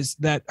realize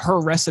that her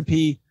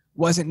recipe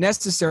wasn't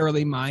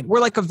necessarily mine.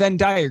 We're like a Venn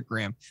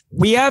diagram.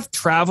 We have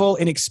travel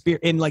and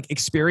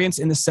experience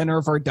in the center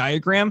of our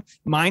diagram.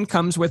 Mine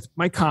comes with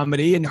my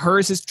comedy and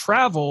hers is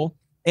travel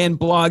and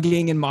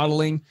blogging and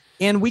modeling.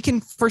 And we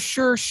can for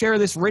sure share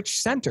this rich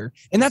center.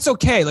 And that's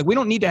okay. Like we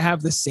don't need to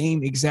have the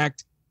same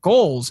exact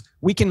goals.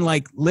 We can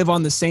like live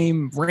on the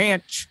same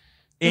ranch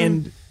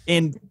and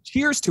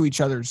cheers to each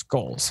other's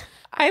goals.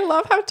 I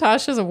love how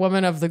Tasha's a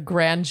woman of the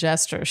grand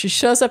gesture. She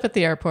shows up at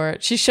the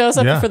airport. She shows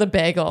up for the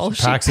bagel.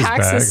 She packs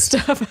his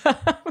stuff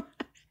up.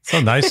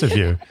 So nice of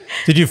you.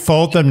 Did you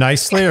fold them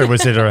nicely or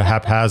was it a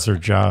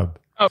haphazard job?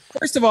 Oh,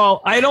 first of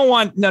all, I don't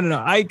want, no.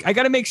 I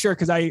got to make sure,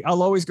 because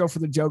I'll always go for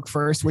the joke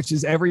first, which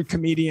is every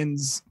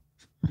comedian's,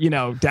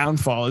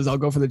 downfall is I'll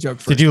go for the joke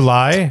first. Did you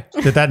lie?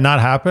 Did that not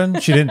happen?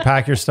 She didn't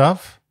pack your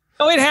stuff?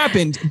 No, it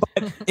happened,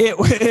 but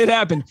it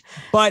happened.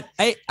 But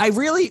but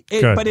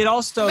it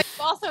also. But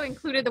you also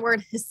included the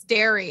word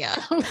hysteria.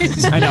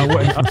 I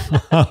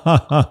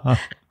know.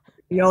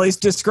 All these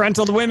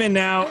disgruntled women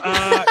now.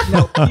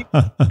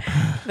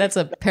 That's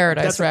a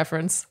Paradise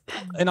reference.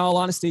 In all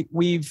honesty,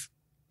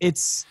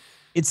 it's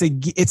a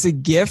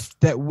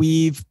gift that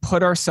we've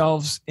put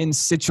ourselves in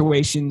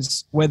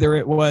situations, whether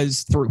it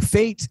was through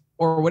fate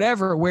or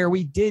whatever, where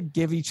we did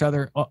give each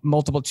other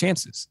multiple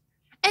chances.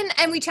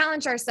 And we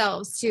challenge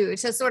ourselves too,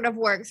 to sort of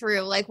work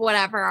through like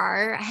whatever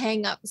our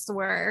hangups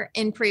were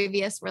in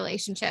previous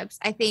relationships.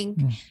 I think,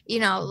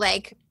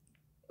 like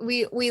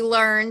we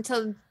learn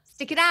to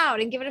stick it out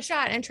and give it a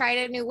shot and try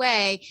it a new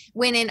way,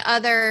 when in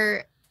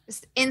other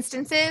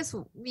instances,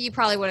 you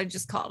probably would have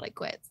just called it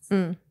quits.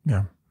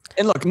 Yeah.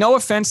 And look, no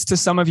offense to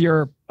some of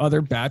your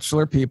other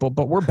Bachelor people,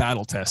 but we're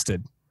battle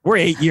tested. We're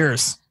 8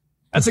 years.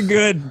 We've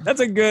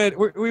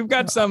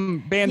got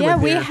some bandwidth. Yeah,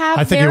 we here. have.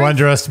 I think you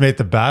underestimate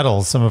the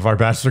battles some of our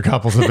Bachelor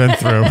couples have been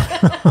through.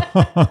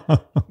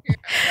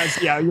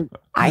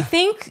 I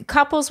think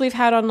couples we've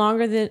had on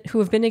who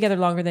have been together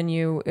longer than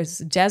you is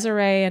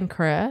Desiree and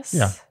Chris.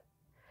 Yeah.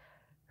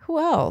 Who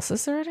else?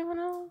 Is there anyone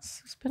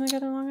else who's been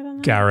together longer than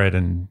that? Garrett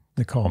and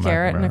Nicole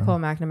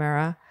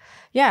McNamara.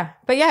 Yeah.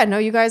 But no,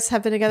 you guys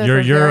have been together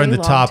You're for a very in the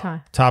long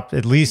time. top,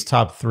 at least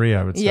top 3,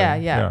 I would say.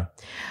 Yeah.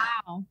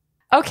 Wow.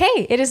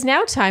 Okay, it is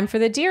now time for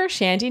the Dear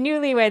Shandy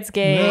Newlyweds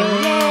Game.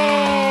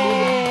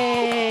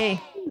 Yay!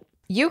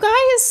 You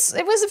guys,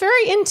 it was a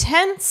very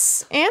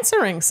intense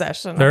answering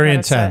session. Very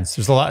intense.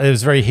 There's a lot. It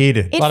was very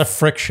heated. A lot of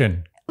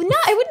friction. No,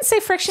 I wouldn't say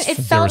friction. It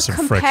felt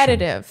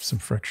competitive. Some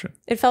friction.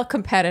 It felt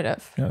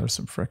competitive. Yeah, there's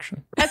some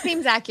friction. That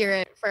seems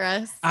accurate for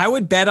us. I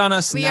would bet on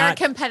us. We are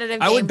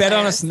competitive. I would bet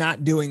on us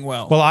not doing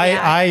well. Well,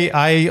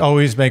 I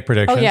always make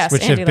predictions,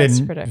 which Andy have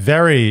been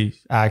very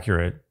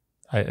accurate.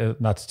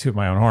 Not to toot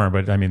my own horn,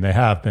 but I mean, they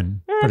have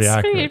been pretty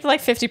accurate. Like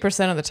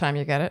 50% of the time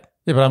you get it.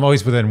 Yeah, but I'm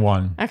always within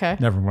one. Okay.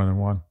 Never more than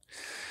one.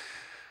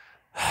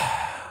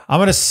 I'm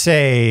going to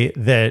say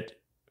that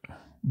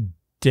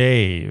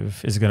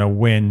Dave is going to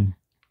win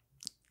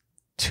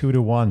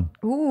 2-1.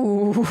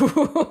 Ooh.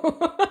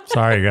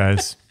 Sorry,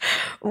 guys.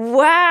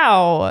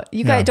 Wow.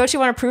 You guys, don't you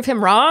want to prove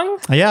him wrong?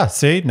 Yeah.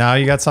 See, now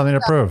you got something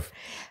to prove.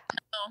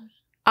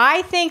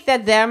 I think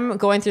that them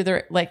going through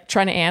their,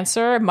 trying to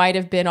answer might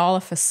have been all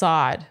a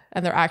facade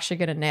and they're actually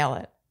going to nail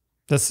it.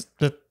 That's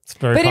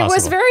very possible. It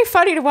was very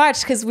funny to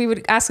watch because we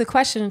would ask a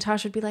question and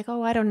Tasha would be like,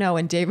 oh, I don't know.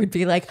 And Dave would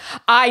be like,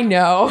 I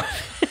know.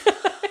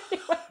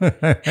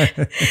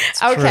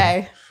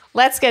 Okay,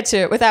 let's get to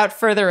it without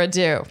further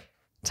ado.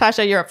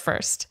 Tasha, you're up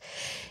first.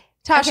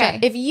 Tasha,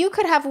 if you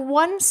could have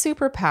one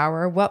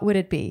superpower, what would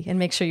it be? And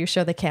make sure you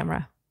show the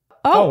camera.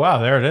 Oh wow,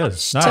 there it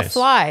is. Nice. To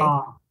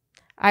fly.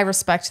 I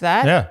respect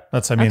that. Yeah,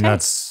 that's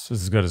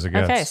as good as it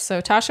gets. Okay,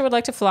 so Tasha would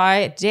like to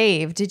fly.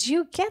 Dave, did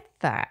you get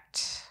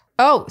that?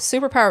 Oh,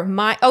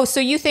 superpower.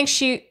 So you think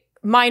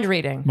mind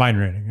reading? Mind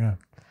reading, yeah.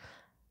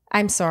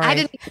 I'm sorry. I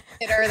didn't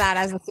consider that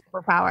as a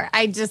superpower.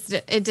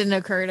 It didn't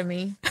occur to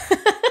me.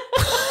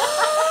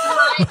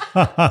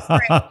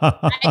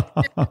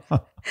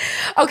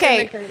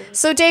 Okay,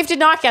 so Dave did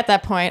not get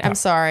that point. I'm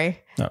sorry.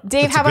 No,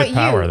 Dave, how about you?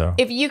 Though.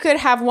 If you could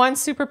have one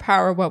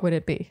superpower, what would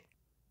it be?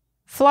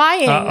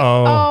 Flying.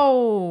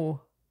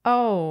 Oh.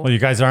 Well, you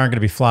guys aren't going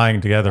to be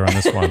flying together on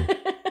this one. She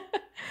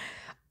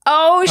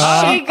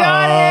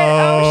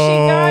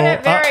got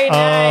it. Very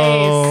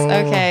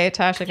nice. Okay,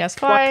 Tasha guessed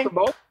flying.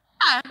 All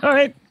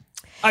right.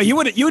 You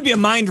would be a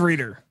mind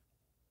reader.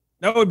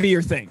 That would be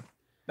your thing.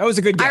 That was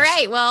a good guess. All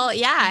right. Well,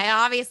 yeah, I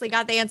obviously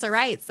got the answer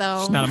right. So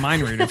she's not a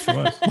mind reader. She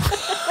was.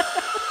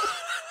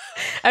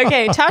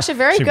 Okay, Tasha,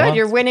 very good. Wants.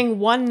 You're winning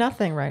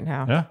 1-0 right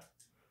now. Yeah.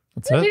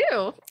 That's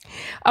it.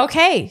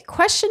 Okay,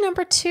 question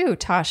number 2,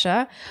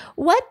 Tasha.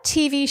 What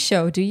TV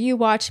show do you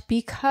watch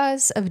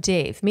because of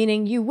Dave?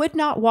 Meaning you would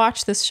not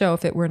watch this show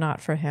if it were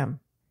not for him.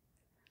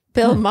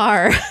 Bill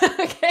Maher.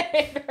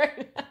 Okay,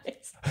 very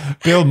nice.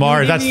 Bill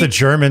Maher, that's the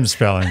German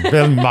spelling.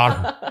 Bill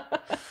Maher.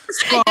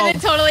 I did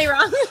it totally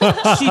wrong.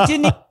 She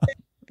didn't even say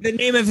the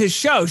name of his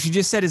show. She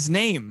just said his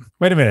name.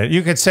 Wait a minute.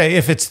 You could say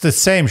if it's the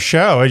same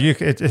show,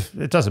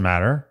 it doesn't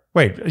matter.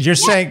 Wait, you're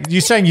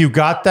saying you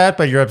got that,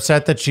 but you're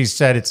upset that she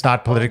said it's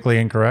not politically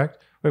incorrect?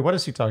 Wait, what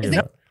is he talking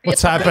about?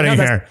 What's happening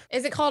here?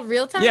 Is it called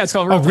Real Time? Yeah, it's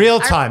called Real Time. Real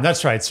Time.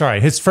 That's right.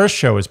 Sorry. His first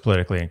show was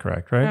politically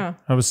incorrect, right? Yeah.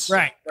 That was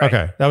right.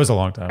 Okay. That was a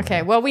long time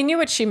ago. Well, we knew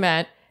what she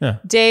meant. Yeah.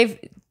 Dave,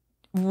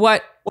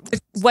 what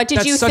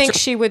did you think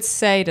she would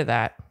say to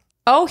that?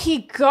 Oh,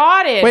 he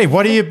got it. Wait,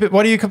 what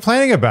are you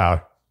complaining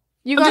about?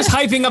 I'm just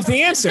hyping up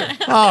the answer.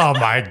 Oh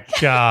my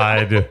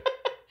God.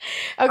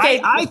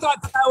 Okay. I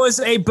thought that was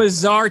a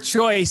bizarre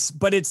choice,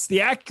 but it's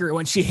the accurate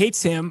one. She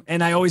hates him,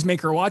 and I always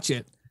make her watch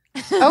it.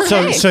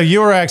 Okay. So you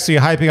were actually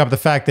hyping up the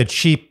fact that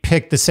she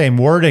picked the same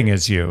wording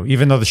as you,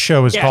 even though the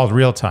show is called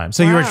Real Time.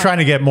 So you were trying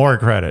to get more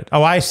credit.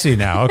 Oh, I see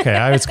now. Okay,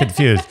 I was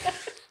confused.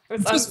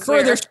 Just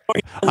further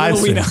showing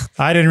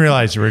I didn't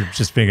realize you were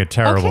just being a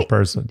terrible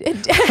person.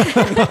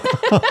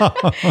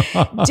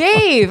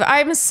 Dave,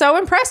 I'm so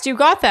impressed you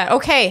got that.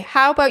 Okay,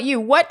 how about you?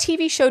 What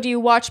TV show do you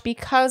watch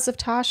because of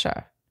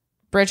Tasha?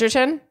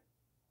 Bridgerton?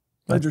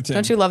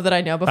 Don't you love that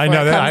I know before it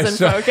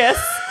comes in focus?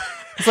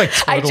 It's like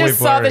totally I just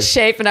saw the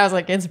shape and I was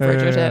like, it's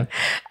Bridgerton.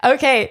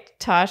 Okay,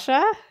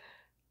 Tasha?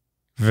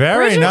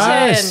 Very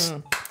nice.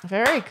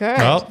 Very good.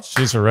 Well,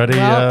 she's already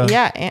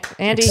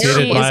Andy,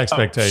 exceeded my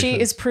expectations. She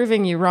is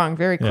proving you wrong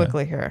very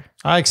quickly here.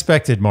 I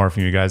expected more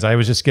from you guys. I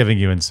was just giving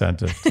you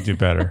incentive to do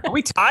better. Are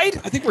we tied?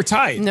 I think we're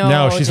tied.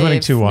 No, she's Dave, winning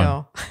 2-1.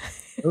 No.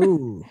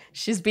 Ooh.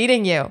 She's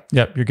beating you.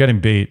 Yep, you're getting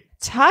beat.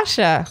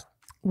 Tasha,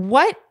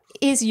 what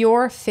is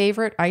your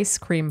favorite ice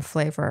cream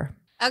flavor?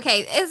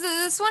 Okay,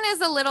 this one is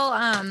a little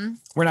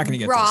we're not going to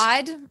get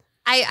broad.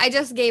 I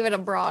just gave it a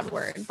broad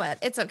word, but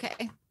it's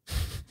okay.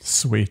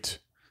 Sweet.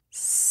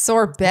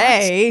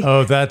 Sorbet.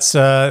 Oh, that's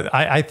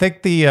I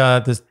think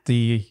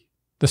the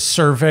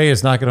survey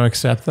is not going to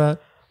accept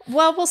that.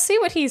 Well, we'll see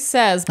what he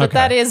says, but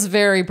that is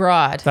very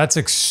broad. That's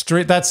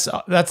extreme. That's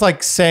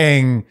like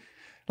saying,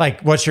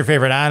 like, what's your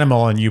favorite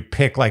animal, and you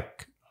pick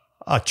like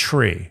a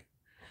tree.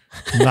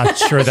 I'm not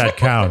sure that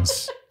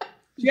counts.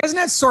 She hasn't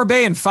had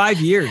sorbet in 5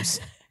 years.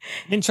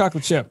 Mint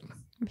chocolate chip.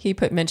 He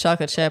put mint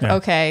chocolate chip. Yeah.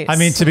 Okay. I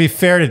mean, to be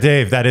fair to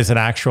Dave, that is an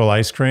actual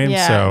ice cream.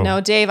 Yeah. So.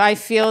 No, Dave, I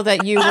feel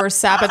that you were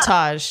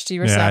sabotaged.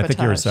 I think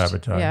you were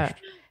sabotaged. Yeah.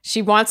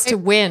 She wants to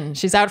win.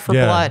 She's out for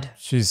blood.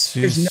 She's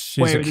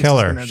a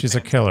killer. She's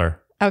a killer.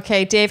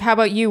 Okay, Dave, how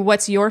about you?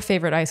 What's your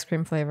favorite ice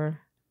cream flavor?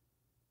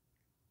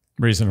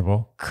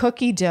 Reasonable.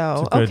 Cookie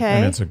dough. Good, okay.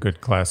 And it's a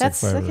good classic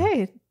flavor.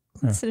 Okay.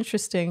 That's an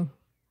interesting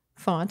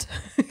font.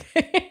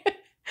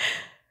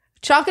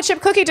 Chocolate chip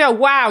cookie dough.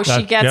 Wow,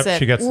 she gets it.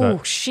 She gets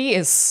that. She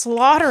is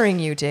slaughtering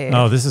you, Dave.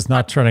 Oh, this is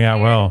not turning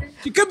out well.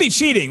 She could be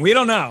cheating. We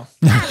don't know.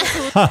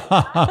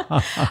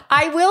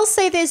 I will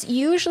say this.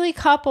 Usually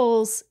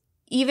couples,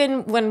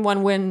 even when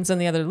one wins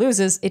and the other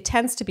loses, it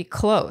tends to be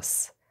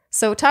close.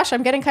 So, Tasha,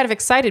 I'm getting kind of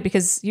excited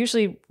because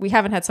usually we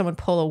haven't had someone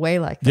pull away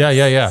like this.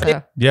 Yeah.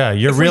 So. Yeah,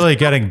 you're really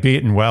getting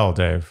beaten well,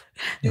 Dave.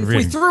 If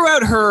we threw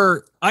out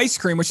her ice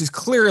cream, which is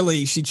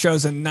clearly she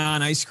chose a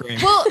non-ice cream.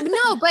 Well,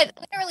 no, but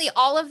literally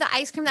all of the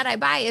ice cream that I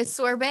buy is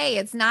sorbet.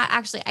 It's not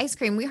actually ice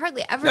cream. We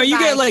hardly ever you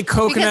get like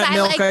coconut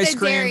milk I like ice the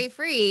cream. dairy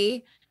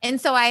free. And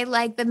so I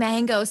like the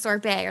mango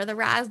sorbet or the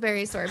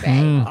raspberry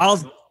sorbet.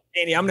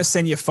 Andy, I'm going to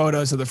send you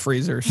photos of the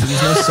freezer.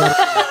 She's no soda.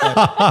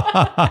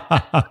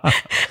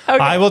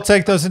 I will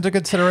take those into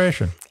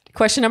consideration.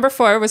 Question number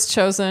 4 was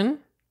chosen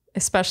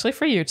especially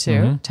for you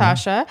two,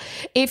 Tasha.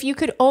 If you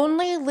could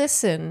only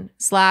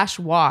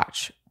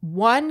listen/watch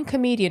one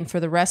comedian for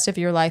the rest of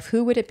your life,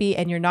 who would it be?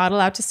 And you're not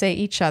allowed to say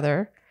each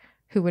other.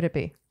 Who would it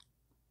be?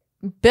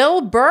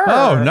 Bill Burr.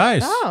 Oh,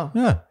 nice. Oh,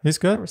 yeah, he's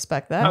good. I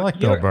respect that. I like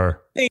Bill Burr.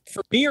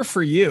 For me or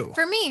for you?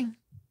 For me.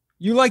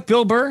 You like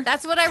Bill Burr?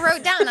 That's what I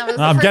wrote down. That was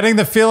I'm getting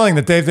the feeling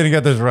that Dave didn't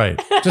get this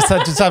right. Just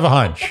have a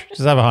hunch.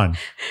 Just have a hunch.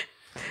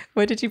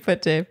 What did you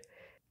put, Dave?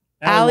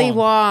 Ali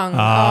Wong.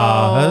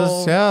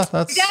 That's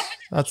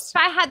if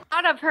I had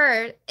thought of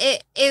her,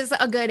 it is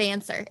a good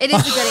answer. It is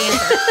a good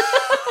answer.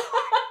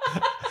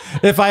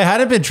 If I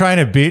hadn't been trying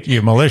to beat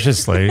you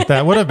maliciously,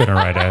 that would have been a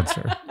right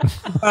answer.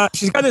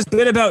 She's got this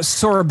bit about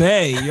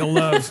sorbet you'll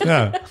love.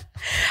 Yeah.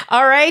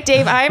 All right,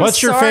 Dave,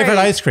 What's your favorite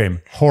ice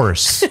cream?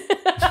 Horse.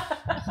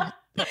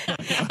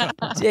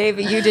 Dave,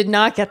 you did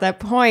not get that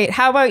point.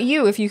 How about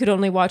you if you could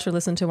only watch or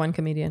listen to one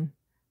comedian?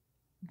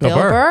 Bill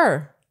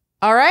Burr.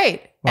 All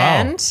right. Wow.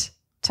 And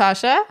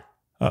Tasha?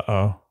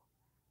 Uh-oh.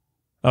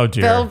 Oh,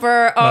 dear. Bill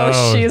Burr.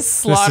 Oh, she's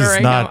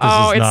slaughtering him.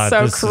 It's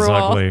so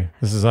cruel.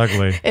 This is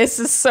ugly. This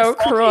is so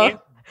cruel.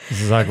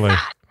 This is ugly.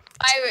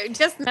 I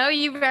just know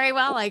you very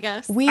well, I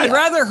guess. I'd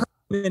rather her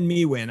than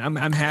me win. I'm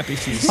happy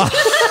she's...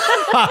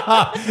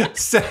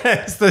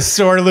 Says the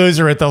sore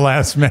loser at the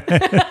last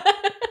minute.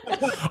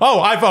 Oh,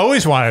 I've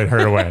always wanted her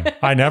to win.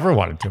 I never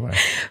wanted to win.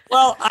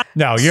 Well,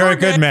 no, you're a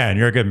good man.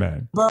 You're a good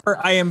man. Burr,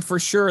 I am for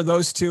sure.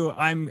 Those two,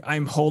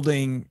 I'm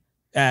holding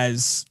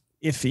as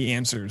iffy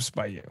answers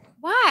by you.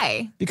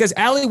 Why? Because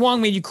Ali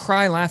Wong made you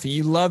cry laughing.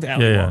 You love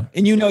Ali Wong,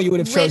 and you know you would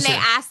have chosen. When they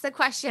asked the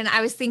question,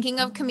 I was thinking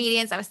of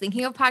comedians. I was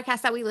thinking of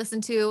podcasts that we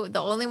listen to.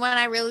 The only one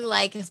I really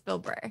like is Bill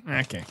Burr.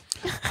 Okay.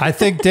 I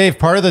think, Dave,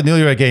 part of the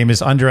Newlywed Game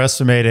is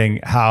underestimating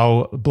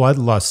how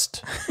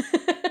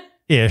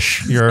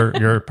bloodlust-ish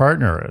your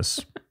partner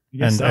is.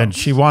 And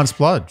she wants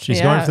blood. She's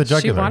going for the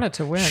jugular. She wanted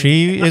to win.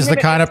 She is the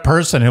kind of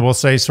person who will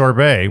say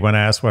sorbet when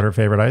asked what her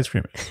favorite ice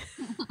cream is.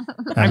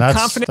 And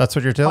that's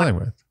what you're dealing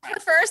with. I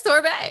prefer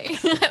sorbet.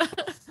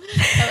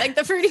 I like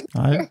the fruity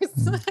pears.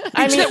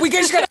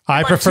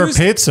 I prefer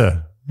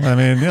pizza. I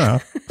mean,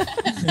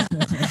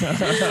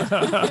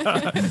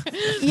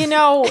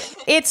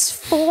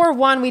 it's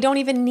 4-1. We don't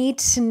even need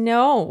to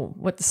know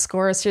what the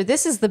score is here.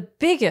 This is the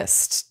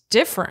biggest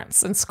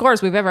difference in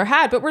scores we've ever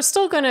had, but we're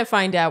still going to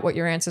find out what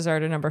your answers are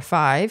to number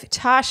 5.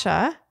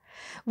 Tasha,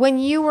 when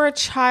you were a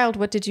child,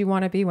 what did you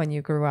want to be when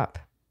you grew up?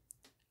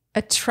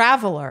 A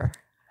traveler.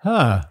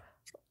 Huh.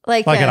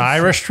 Like an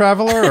Irish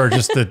traveler or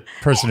just the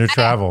person who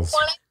travels? I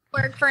wanted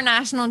to work for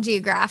National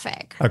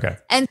Geographic. Okay.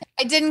 And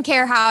I didn't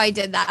care how I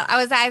did that.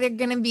 I was either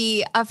going to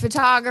be a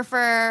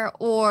photographer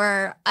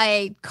or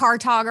a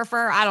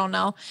cartographer. I don't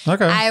know.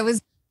 Okay. I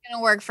was going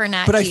to work for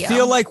Nat But Geo. I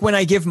feel like when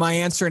I give my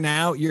answer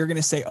now, you're going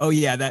to say, oh,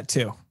 yeah, that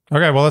too.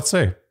 Okay, well, let's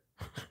see.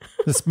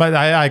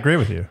 I agree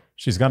with you.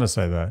 She's going to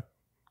say that.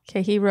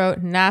 Okay, he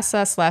wrote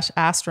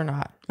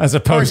NASA/astronaut. As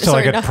opposed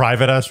to a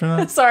private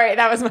astronaut? Sorry,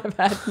 that was my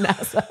bad.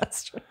 NASA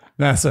astronaut.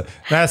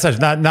 NASA's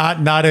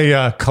not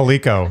a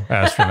Coleco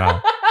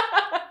astronaut.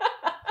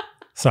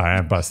 Sorry,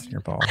 I'm busting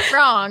your balls.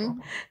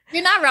 Wrong.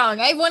 You're not wrong.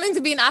 I wanted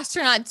to be an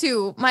astronaut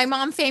too. My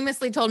mom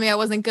famously told me I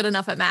wasn't good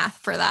enough at math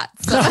for that.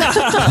 So.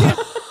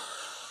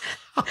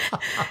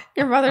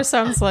 Your mother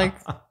sounds like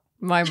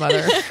my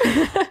mother.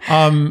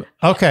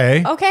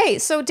 Okay. Okay,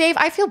 so Dave,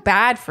 I feel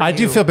bad for you. I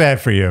do feel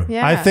bad for you.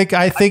 Yeah. I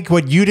think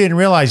what you didn't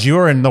realize, you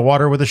were in the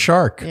water with a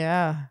shark.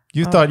 Yeah.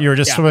 You thought you were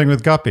just swimming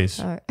with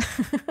guppies.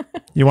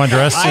 You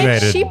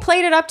underestimated. She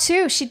played it up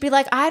too. She'd be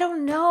like, I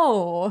don't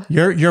know.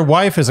 Your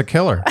wife is a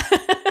killer.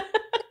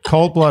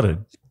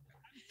 Cold-blooded.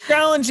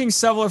 Challenging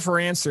several for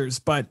answers,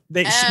 but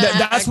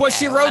that's what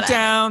she wrote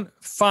down.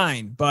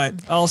 Fine, but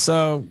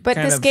also. But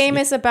this game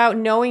is about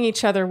knowing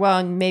each other well,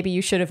 and maybe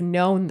you should have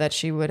known that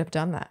she would have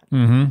done that.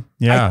 Mm-hmm.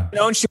 Yeah. I've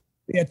known she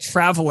would be a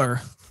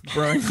traveler.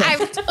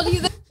 I've told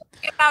you the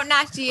story about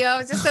Nat Geo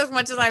just as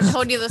much as I've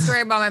told you the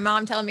story about my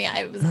mom telling me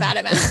I was bad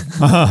at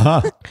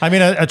math. I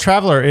mean, a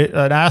traveler,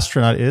 an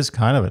astronaut is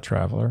kind of a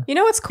traveler. You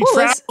know what's cool?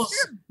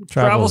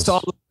 Travels to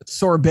all the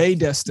sorbet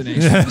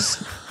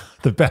destinations.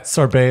 The best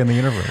sorbet in the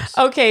universe.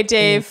 Okay,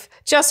 Dave,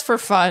 just for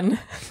fun,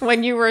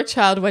 when you were a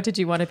child, what did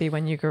you want to be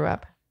when you grew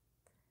up?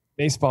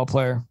 Baseball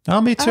player.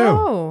 Oh, me too.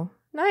 Oh,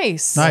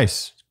 nice.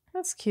 Nice.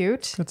 That's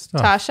cute. Good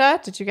stuff.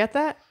 Tasha, did you get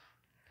that?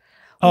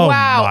 Oh,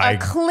 wow, my a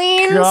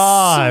clean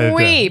God.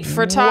 sweep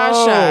for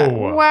Tasha.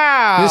 Whoa.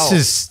 Wow. This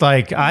is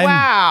like,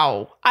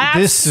 wow.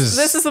 This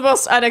is the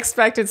most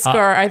unexpected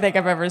score I think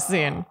I've ever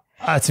seen.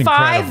 That's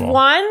incredible.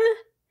 5-1?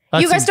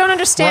 You guys don't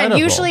understand.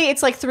 incredible. Usually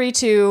it's like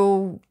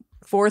 3-2,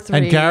 4-3.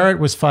 And Garrett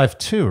was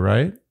 5-2,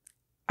 right?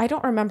 I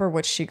don't remember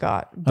what she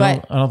got,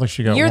 but I don't think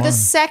she got you're one. the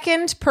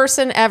second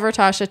person ever,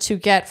 Tasha, to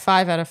get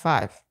 5 out of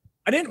 5.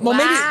 I didn't. Well,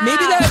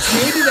 maybe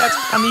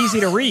that's I'm easy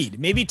to read.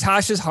 Maybe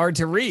Tasha's hard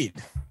to read.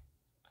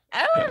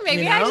 Oh,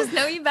 maybe I just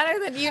know you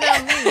better than you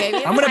know me.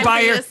 Maybe I'm gonna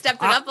buy her. Step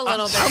it up a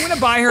little bit. I'm gonna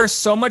buy her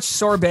so much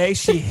sorbet.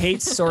 She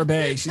hates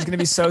sorbet. She's gonna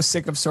be so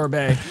sick of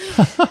sorbet.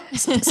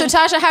 So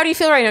Tasha, how do you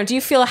feel right now? Do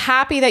you feel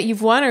happy that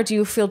you've won, or do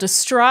you feel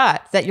distraught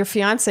that your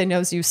fiance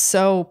knows you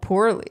so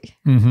poorly?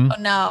 Mm-hmm. Oh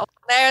no,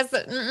 there's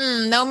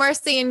no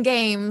mercy in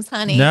games,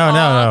 honey. No.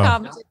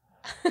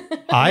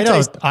 I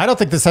don't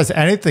think this has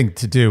anything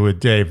to do with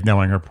Dave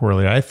knowing her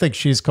poorly. I think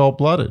she's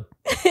cold-blooded.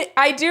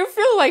 I do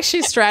feel like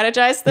she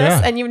strategized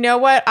this, and you know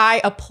what?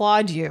 I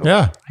applaud you.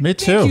 Yeah, me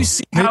too. You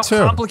see how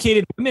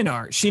complicated women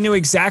are. She knew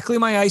exactly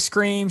my ice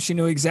cream. She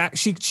knew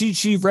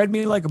she read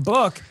me like a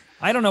book.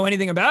 I don't know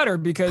anything about her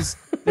because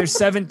there's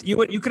 7.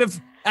 You could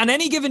have on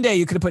any given day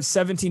you could have put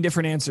 17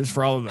 different answers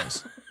for all of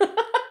those.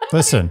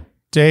 Listen,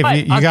 Dave,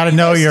 you got to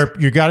know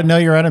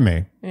your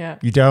enemy. Yeah,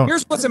 you don't.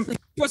 Here's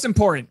what's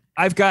important.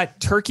 I've got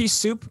turkey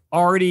soup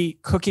already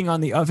cooking on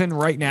the oven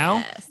right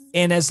now,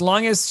 and as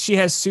long as she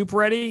has soup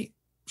ready,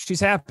 she's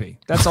happy.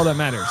 That's all that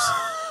matters.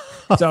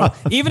 So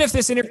even if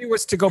this interview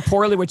was to go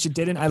poorly, which it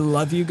didn't, I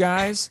love you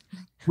guys.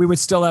 We would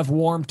still have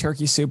warm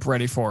turkey soup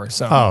ready for her.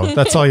 So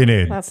that's all you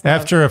need.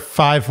 After a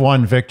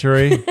 5-1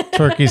 victory,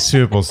 turkey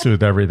soup will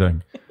soothe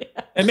everything.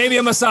 And maybe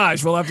a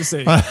massage. We'll have to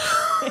see.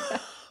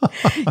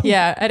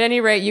 Yeah. At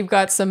any rate, you've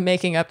got some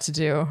making up to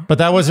do. But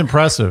that was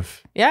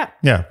impressive. Yeah.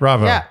 Yeah.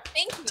 Bravo. Yeah.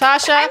 Thank you.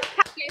 Tasha. I'm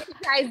happy I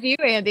surprised you,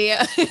 Andy.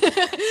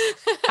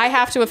 I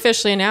have to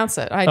officially announce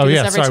it. I do this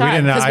every time. We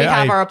didn't. Because we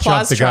have our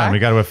applause the gun. track. We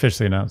got to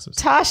officially announce this.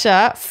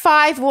 Tasha,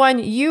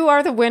 5-1. You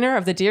are the winner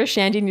of the Dear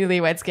Shandy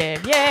Newlyweds Game.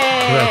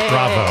 Yay!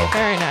 Bravo.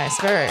 Very nice.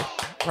 Very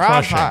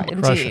bravo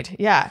indeed.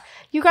 Yeah.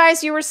 You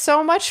guys, you were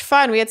so much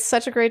fun. We had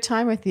such a great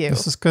time with you.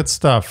 This is good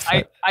stuff.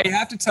 I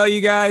have to tell you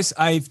guys,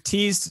 I've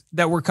teased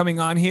that we're coming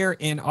on here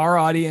and our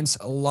audience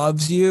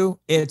loves you.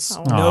 It's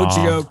no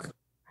joke.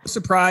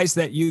 Surprised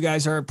that you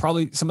guys are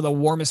probably some of the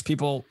warmest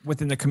people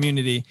within the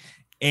community.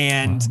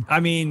 And I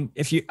mean,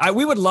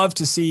 we would love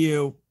to see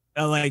you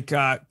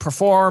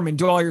perform and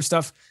do all your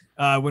stuff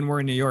when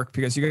we're in New York,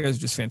 because you guys are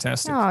just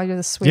fantastic. Oh, you're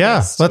the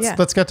sweetest. Yeah,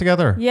 let's get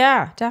together.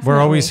 Yeah, definitely.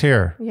 We're always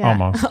here. Yeah.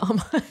 Almost.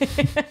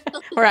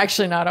 We're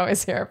actually not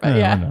always here, but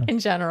in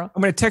general.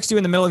 I'm going to text you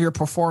in the middle of your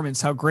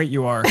performance how great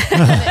you are.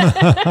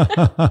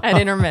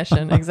 At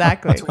intermission,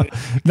 exactly.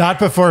 Not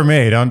before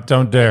me.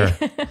 Don't dare.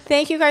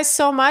 Thank you guys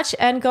so much,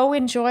 and go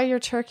enjoy your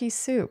turkey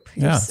soup.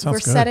 Yeah, we're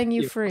good. setting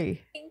you free.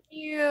 Thank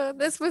you.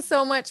 This was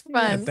so much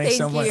fun. Yeah, thanks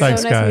so much.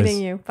 Thanks, so nice guys.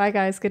 meeting you. Bye,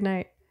 guys. Good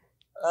night.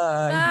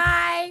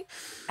 Bye.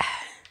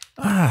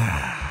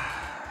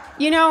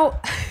 You know,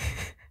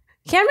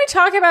 Can we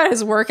talk about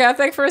his work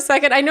ethic for a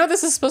second? I know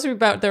this is supposed to be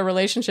about their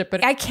relationship,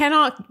 but I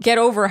cannot get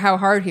over how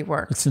hard he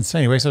works. It's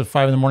insane. He wakes up at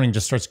 5 a.m. and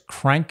just starts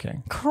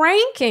cranking.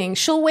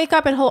 She'll wake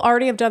up and he'll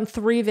already have done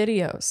 3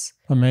 videos.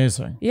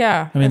 Amazing.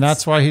 Yeah. I mean,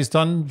 that's why he's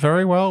done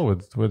very well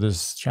with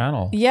his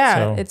channel.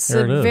 Yeah. So it's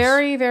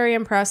very, very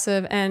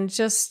impressive. And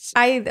just,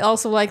 I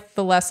also like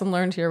the lesson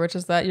learned here, which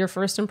is that your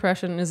first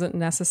impression isn't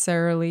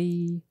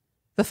necessarily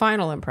the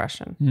final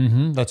impression.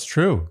 Mm-hmm, that's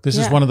true. This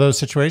is one of those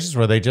situations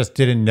where they just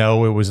didn't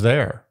know it was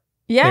there.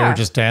 Yeah. They were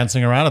just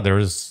dancing around it.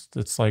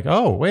 It's like,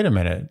 oh, wait a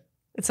minute.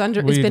 It's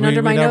been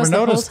under my nose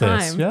the whole time.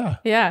 This. Yeah.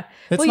 Yeah.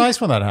 It's nice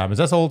when that happens.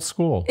 That's old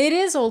school. It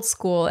is old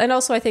school. And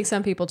also I think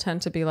some people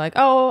tend to be like,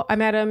 oh, I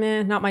met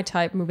him, not my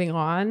type, moving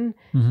on.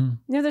 Mm-hmm.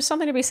 You know, there's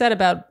something to be said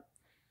about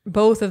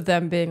both of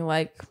them being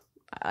like,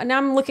 now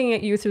I'm looking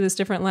at you through this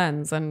different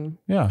lens and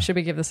should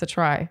we give this a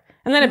try?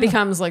 And then it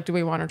becomes like, do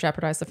we want to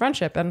jeopardize the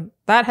friendship? And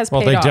that has paid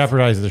off. Well, they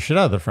jeopardized the shit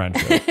out of the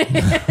friendship.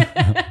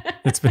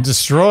 It's been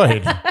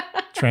destroyed.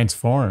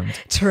 Transformed.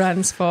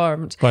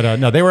 But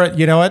no, they were,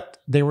 you know what?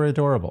 They were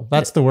adorable.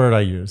 That's the word I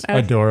use.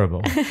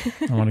 Adorable.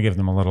 I want to give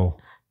them a little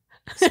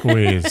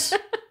squeeze.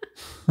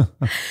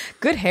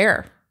 Good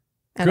hair.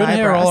 Good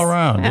hair all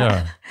around.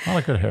 Yeah. A lot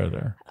of good hair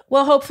there.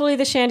 Well, hopefully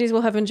the Shandys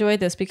will have enjoyed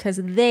this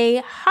because they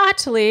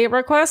hotly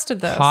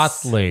requested this.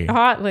 Hotly. You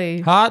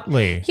know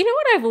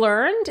what I've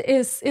learned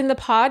is in the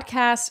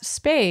podcast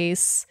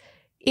space,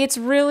 it's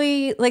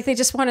really like they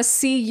just want to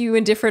see you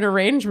in different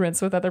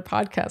arrangements with other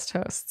podcast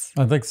hosts.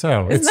 I think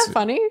so. Isn't that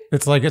funny?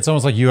 It's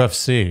almost like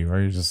UFC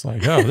where you're just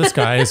like, oh, this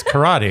guy is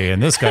karate and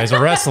this guy's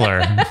a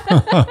wrestler.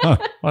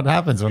 What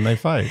happens when they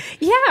fight?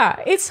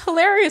 Yeah, it's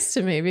hilarious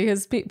to me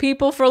because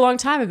people for a long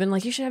time have been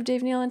like, you should have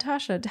Dave Neal and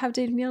Tasha. Have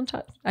Dave Neal and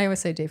Tasha. I always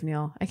say Dave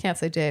Neal. I can't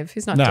say Dave.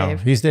 He's not Dave. No,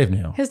 he's Dave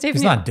Neal. He's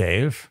He's not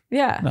Dave.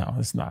 Yeah. No,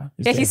 it's not.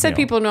 Yeah, he said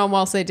people know him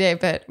well, say Dave,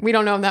 but we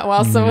don't know him that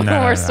well, so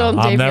we're still in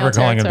Dave Neal. I'm never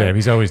calling him Dave.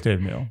 He's always Dave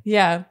Neal.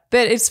 Yeah.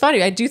 But it's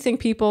funny. I do think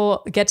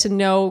people get to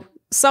know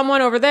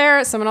someone over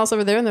there, someone else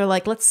over there, and they're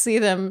like, let's see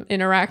them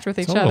interact with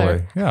each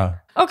other. Yeah.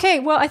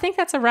 Okay, well, I think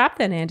that's a wrap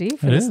then, Andy,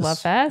 for this Love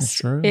Fest.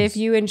 Sure if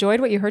you enjoyed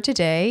what you heard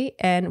today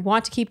and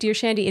want to keep Dear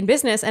Shandy in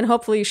business, and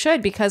hopefully you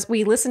should because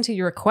we listen to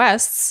your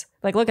requests.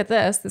 Like, look at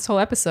this. This whole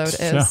episode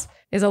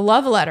is a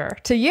love letter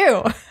to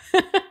you.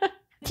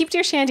 Keep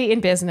Dear Shandy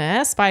in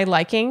business by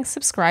liking,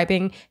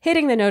 subscribing,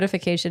 hitting the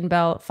notification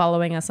bell,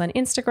 following us on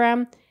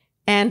Instagram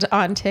and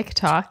on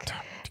TikTok.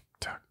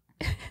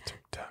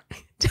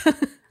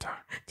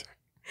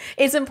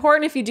 It's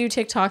important if you do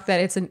TikTok that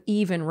it's an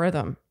even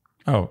rhythm.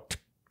 Oh,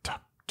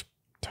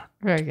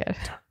 very good.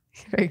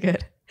 Very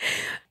good.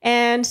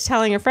 And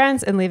telling your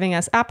friends and leaving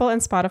us Apple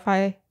and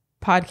Spotify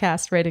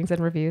podcast ratings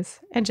and reviews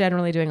and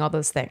generally doing all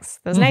those things.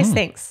 Those nice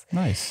things.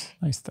 Nice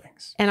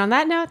things. And on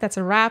that note, that's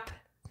a wrap.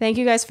 Thank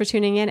you guys for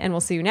tuning in and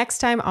we'll see you next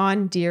time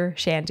on Dear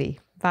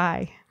Shandy.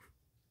 Bye.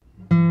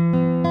 Dear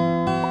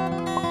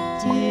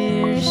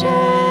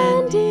Shandy.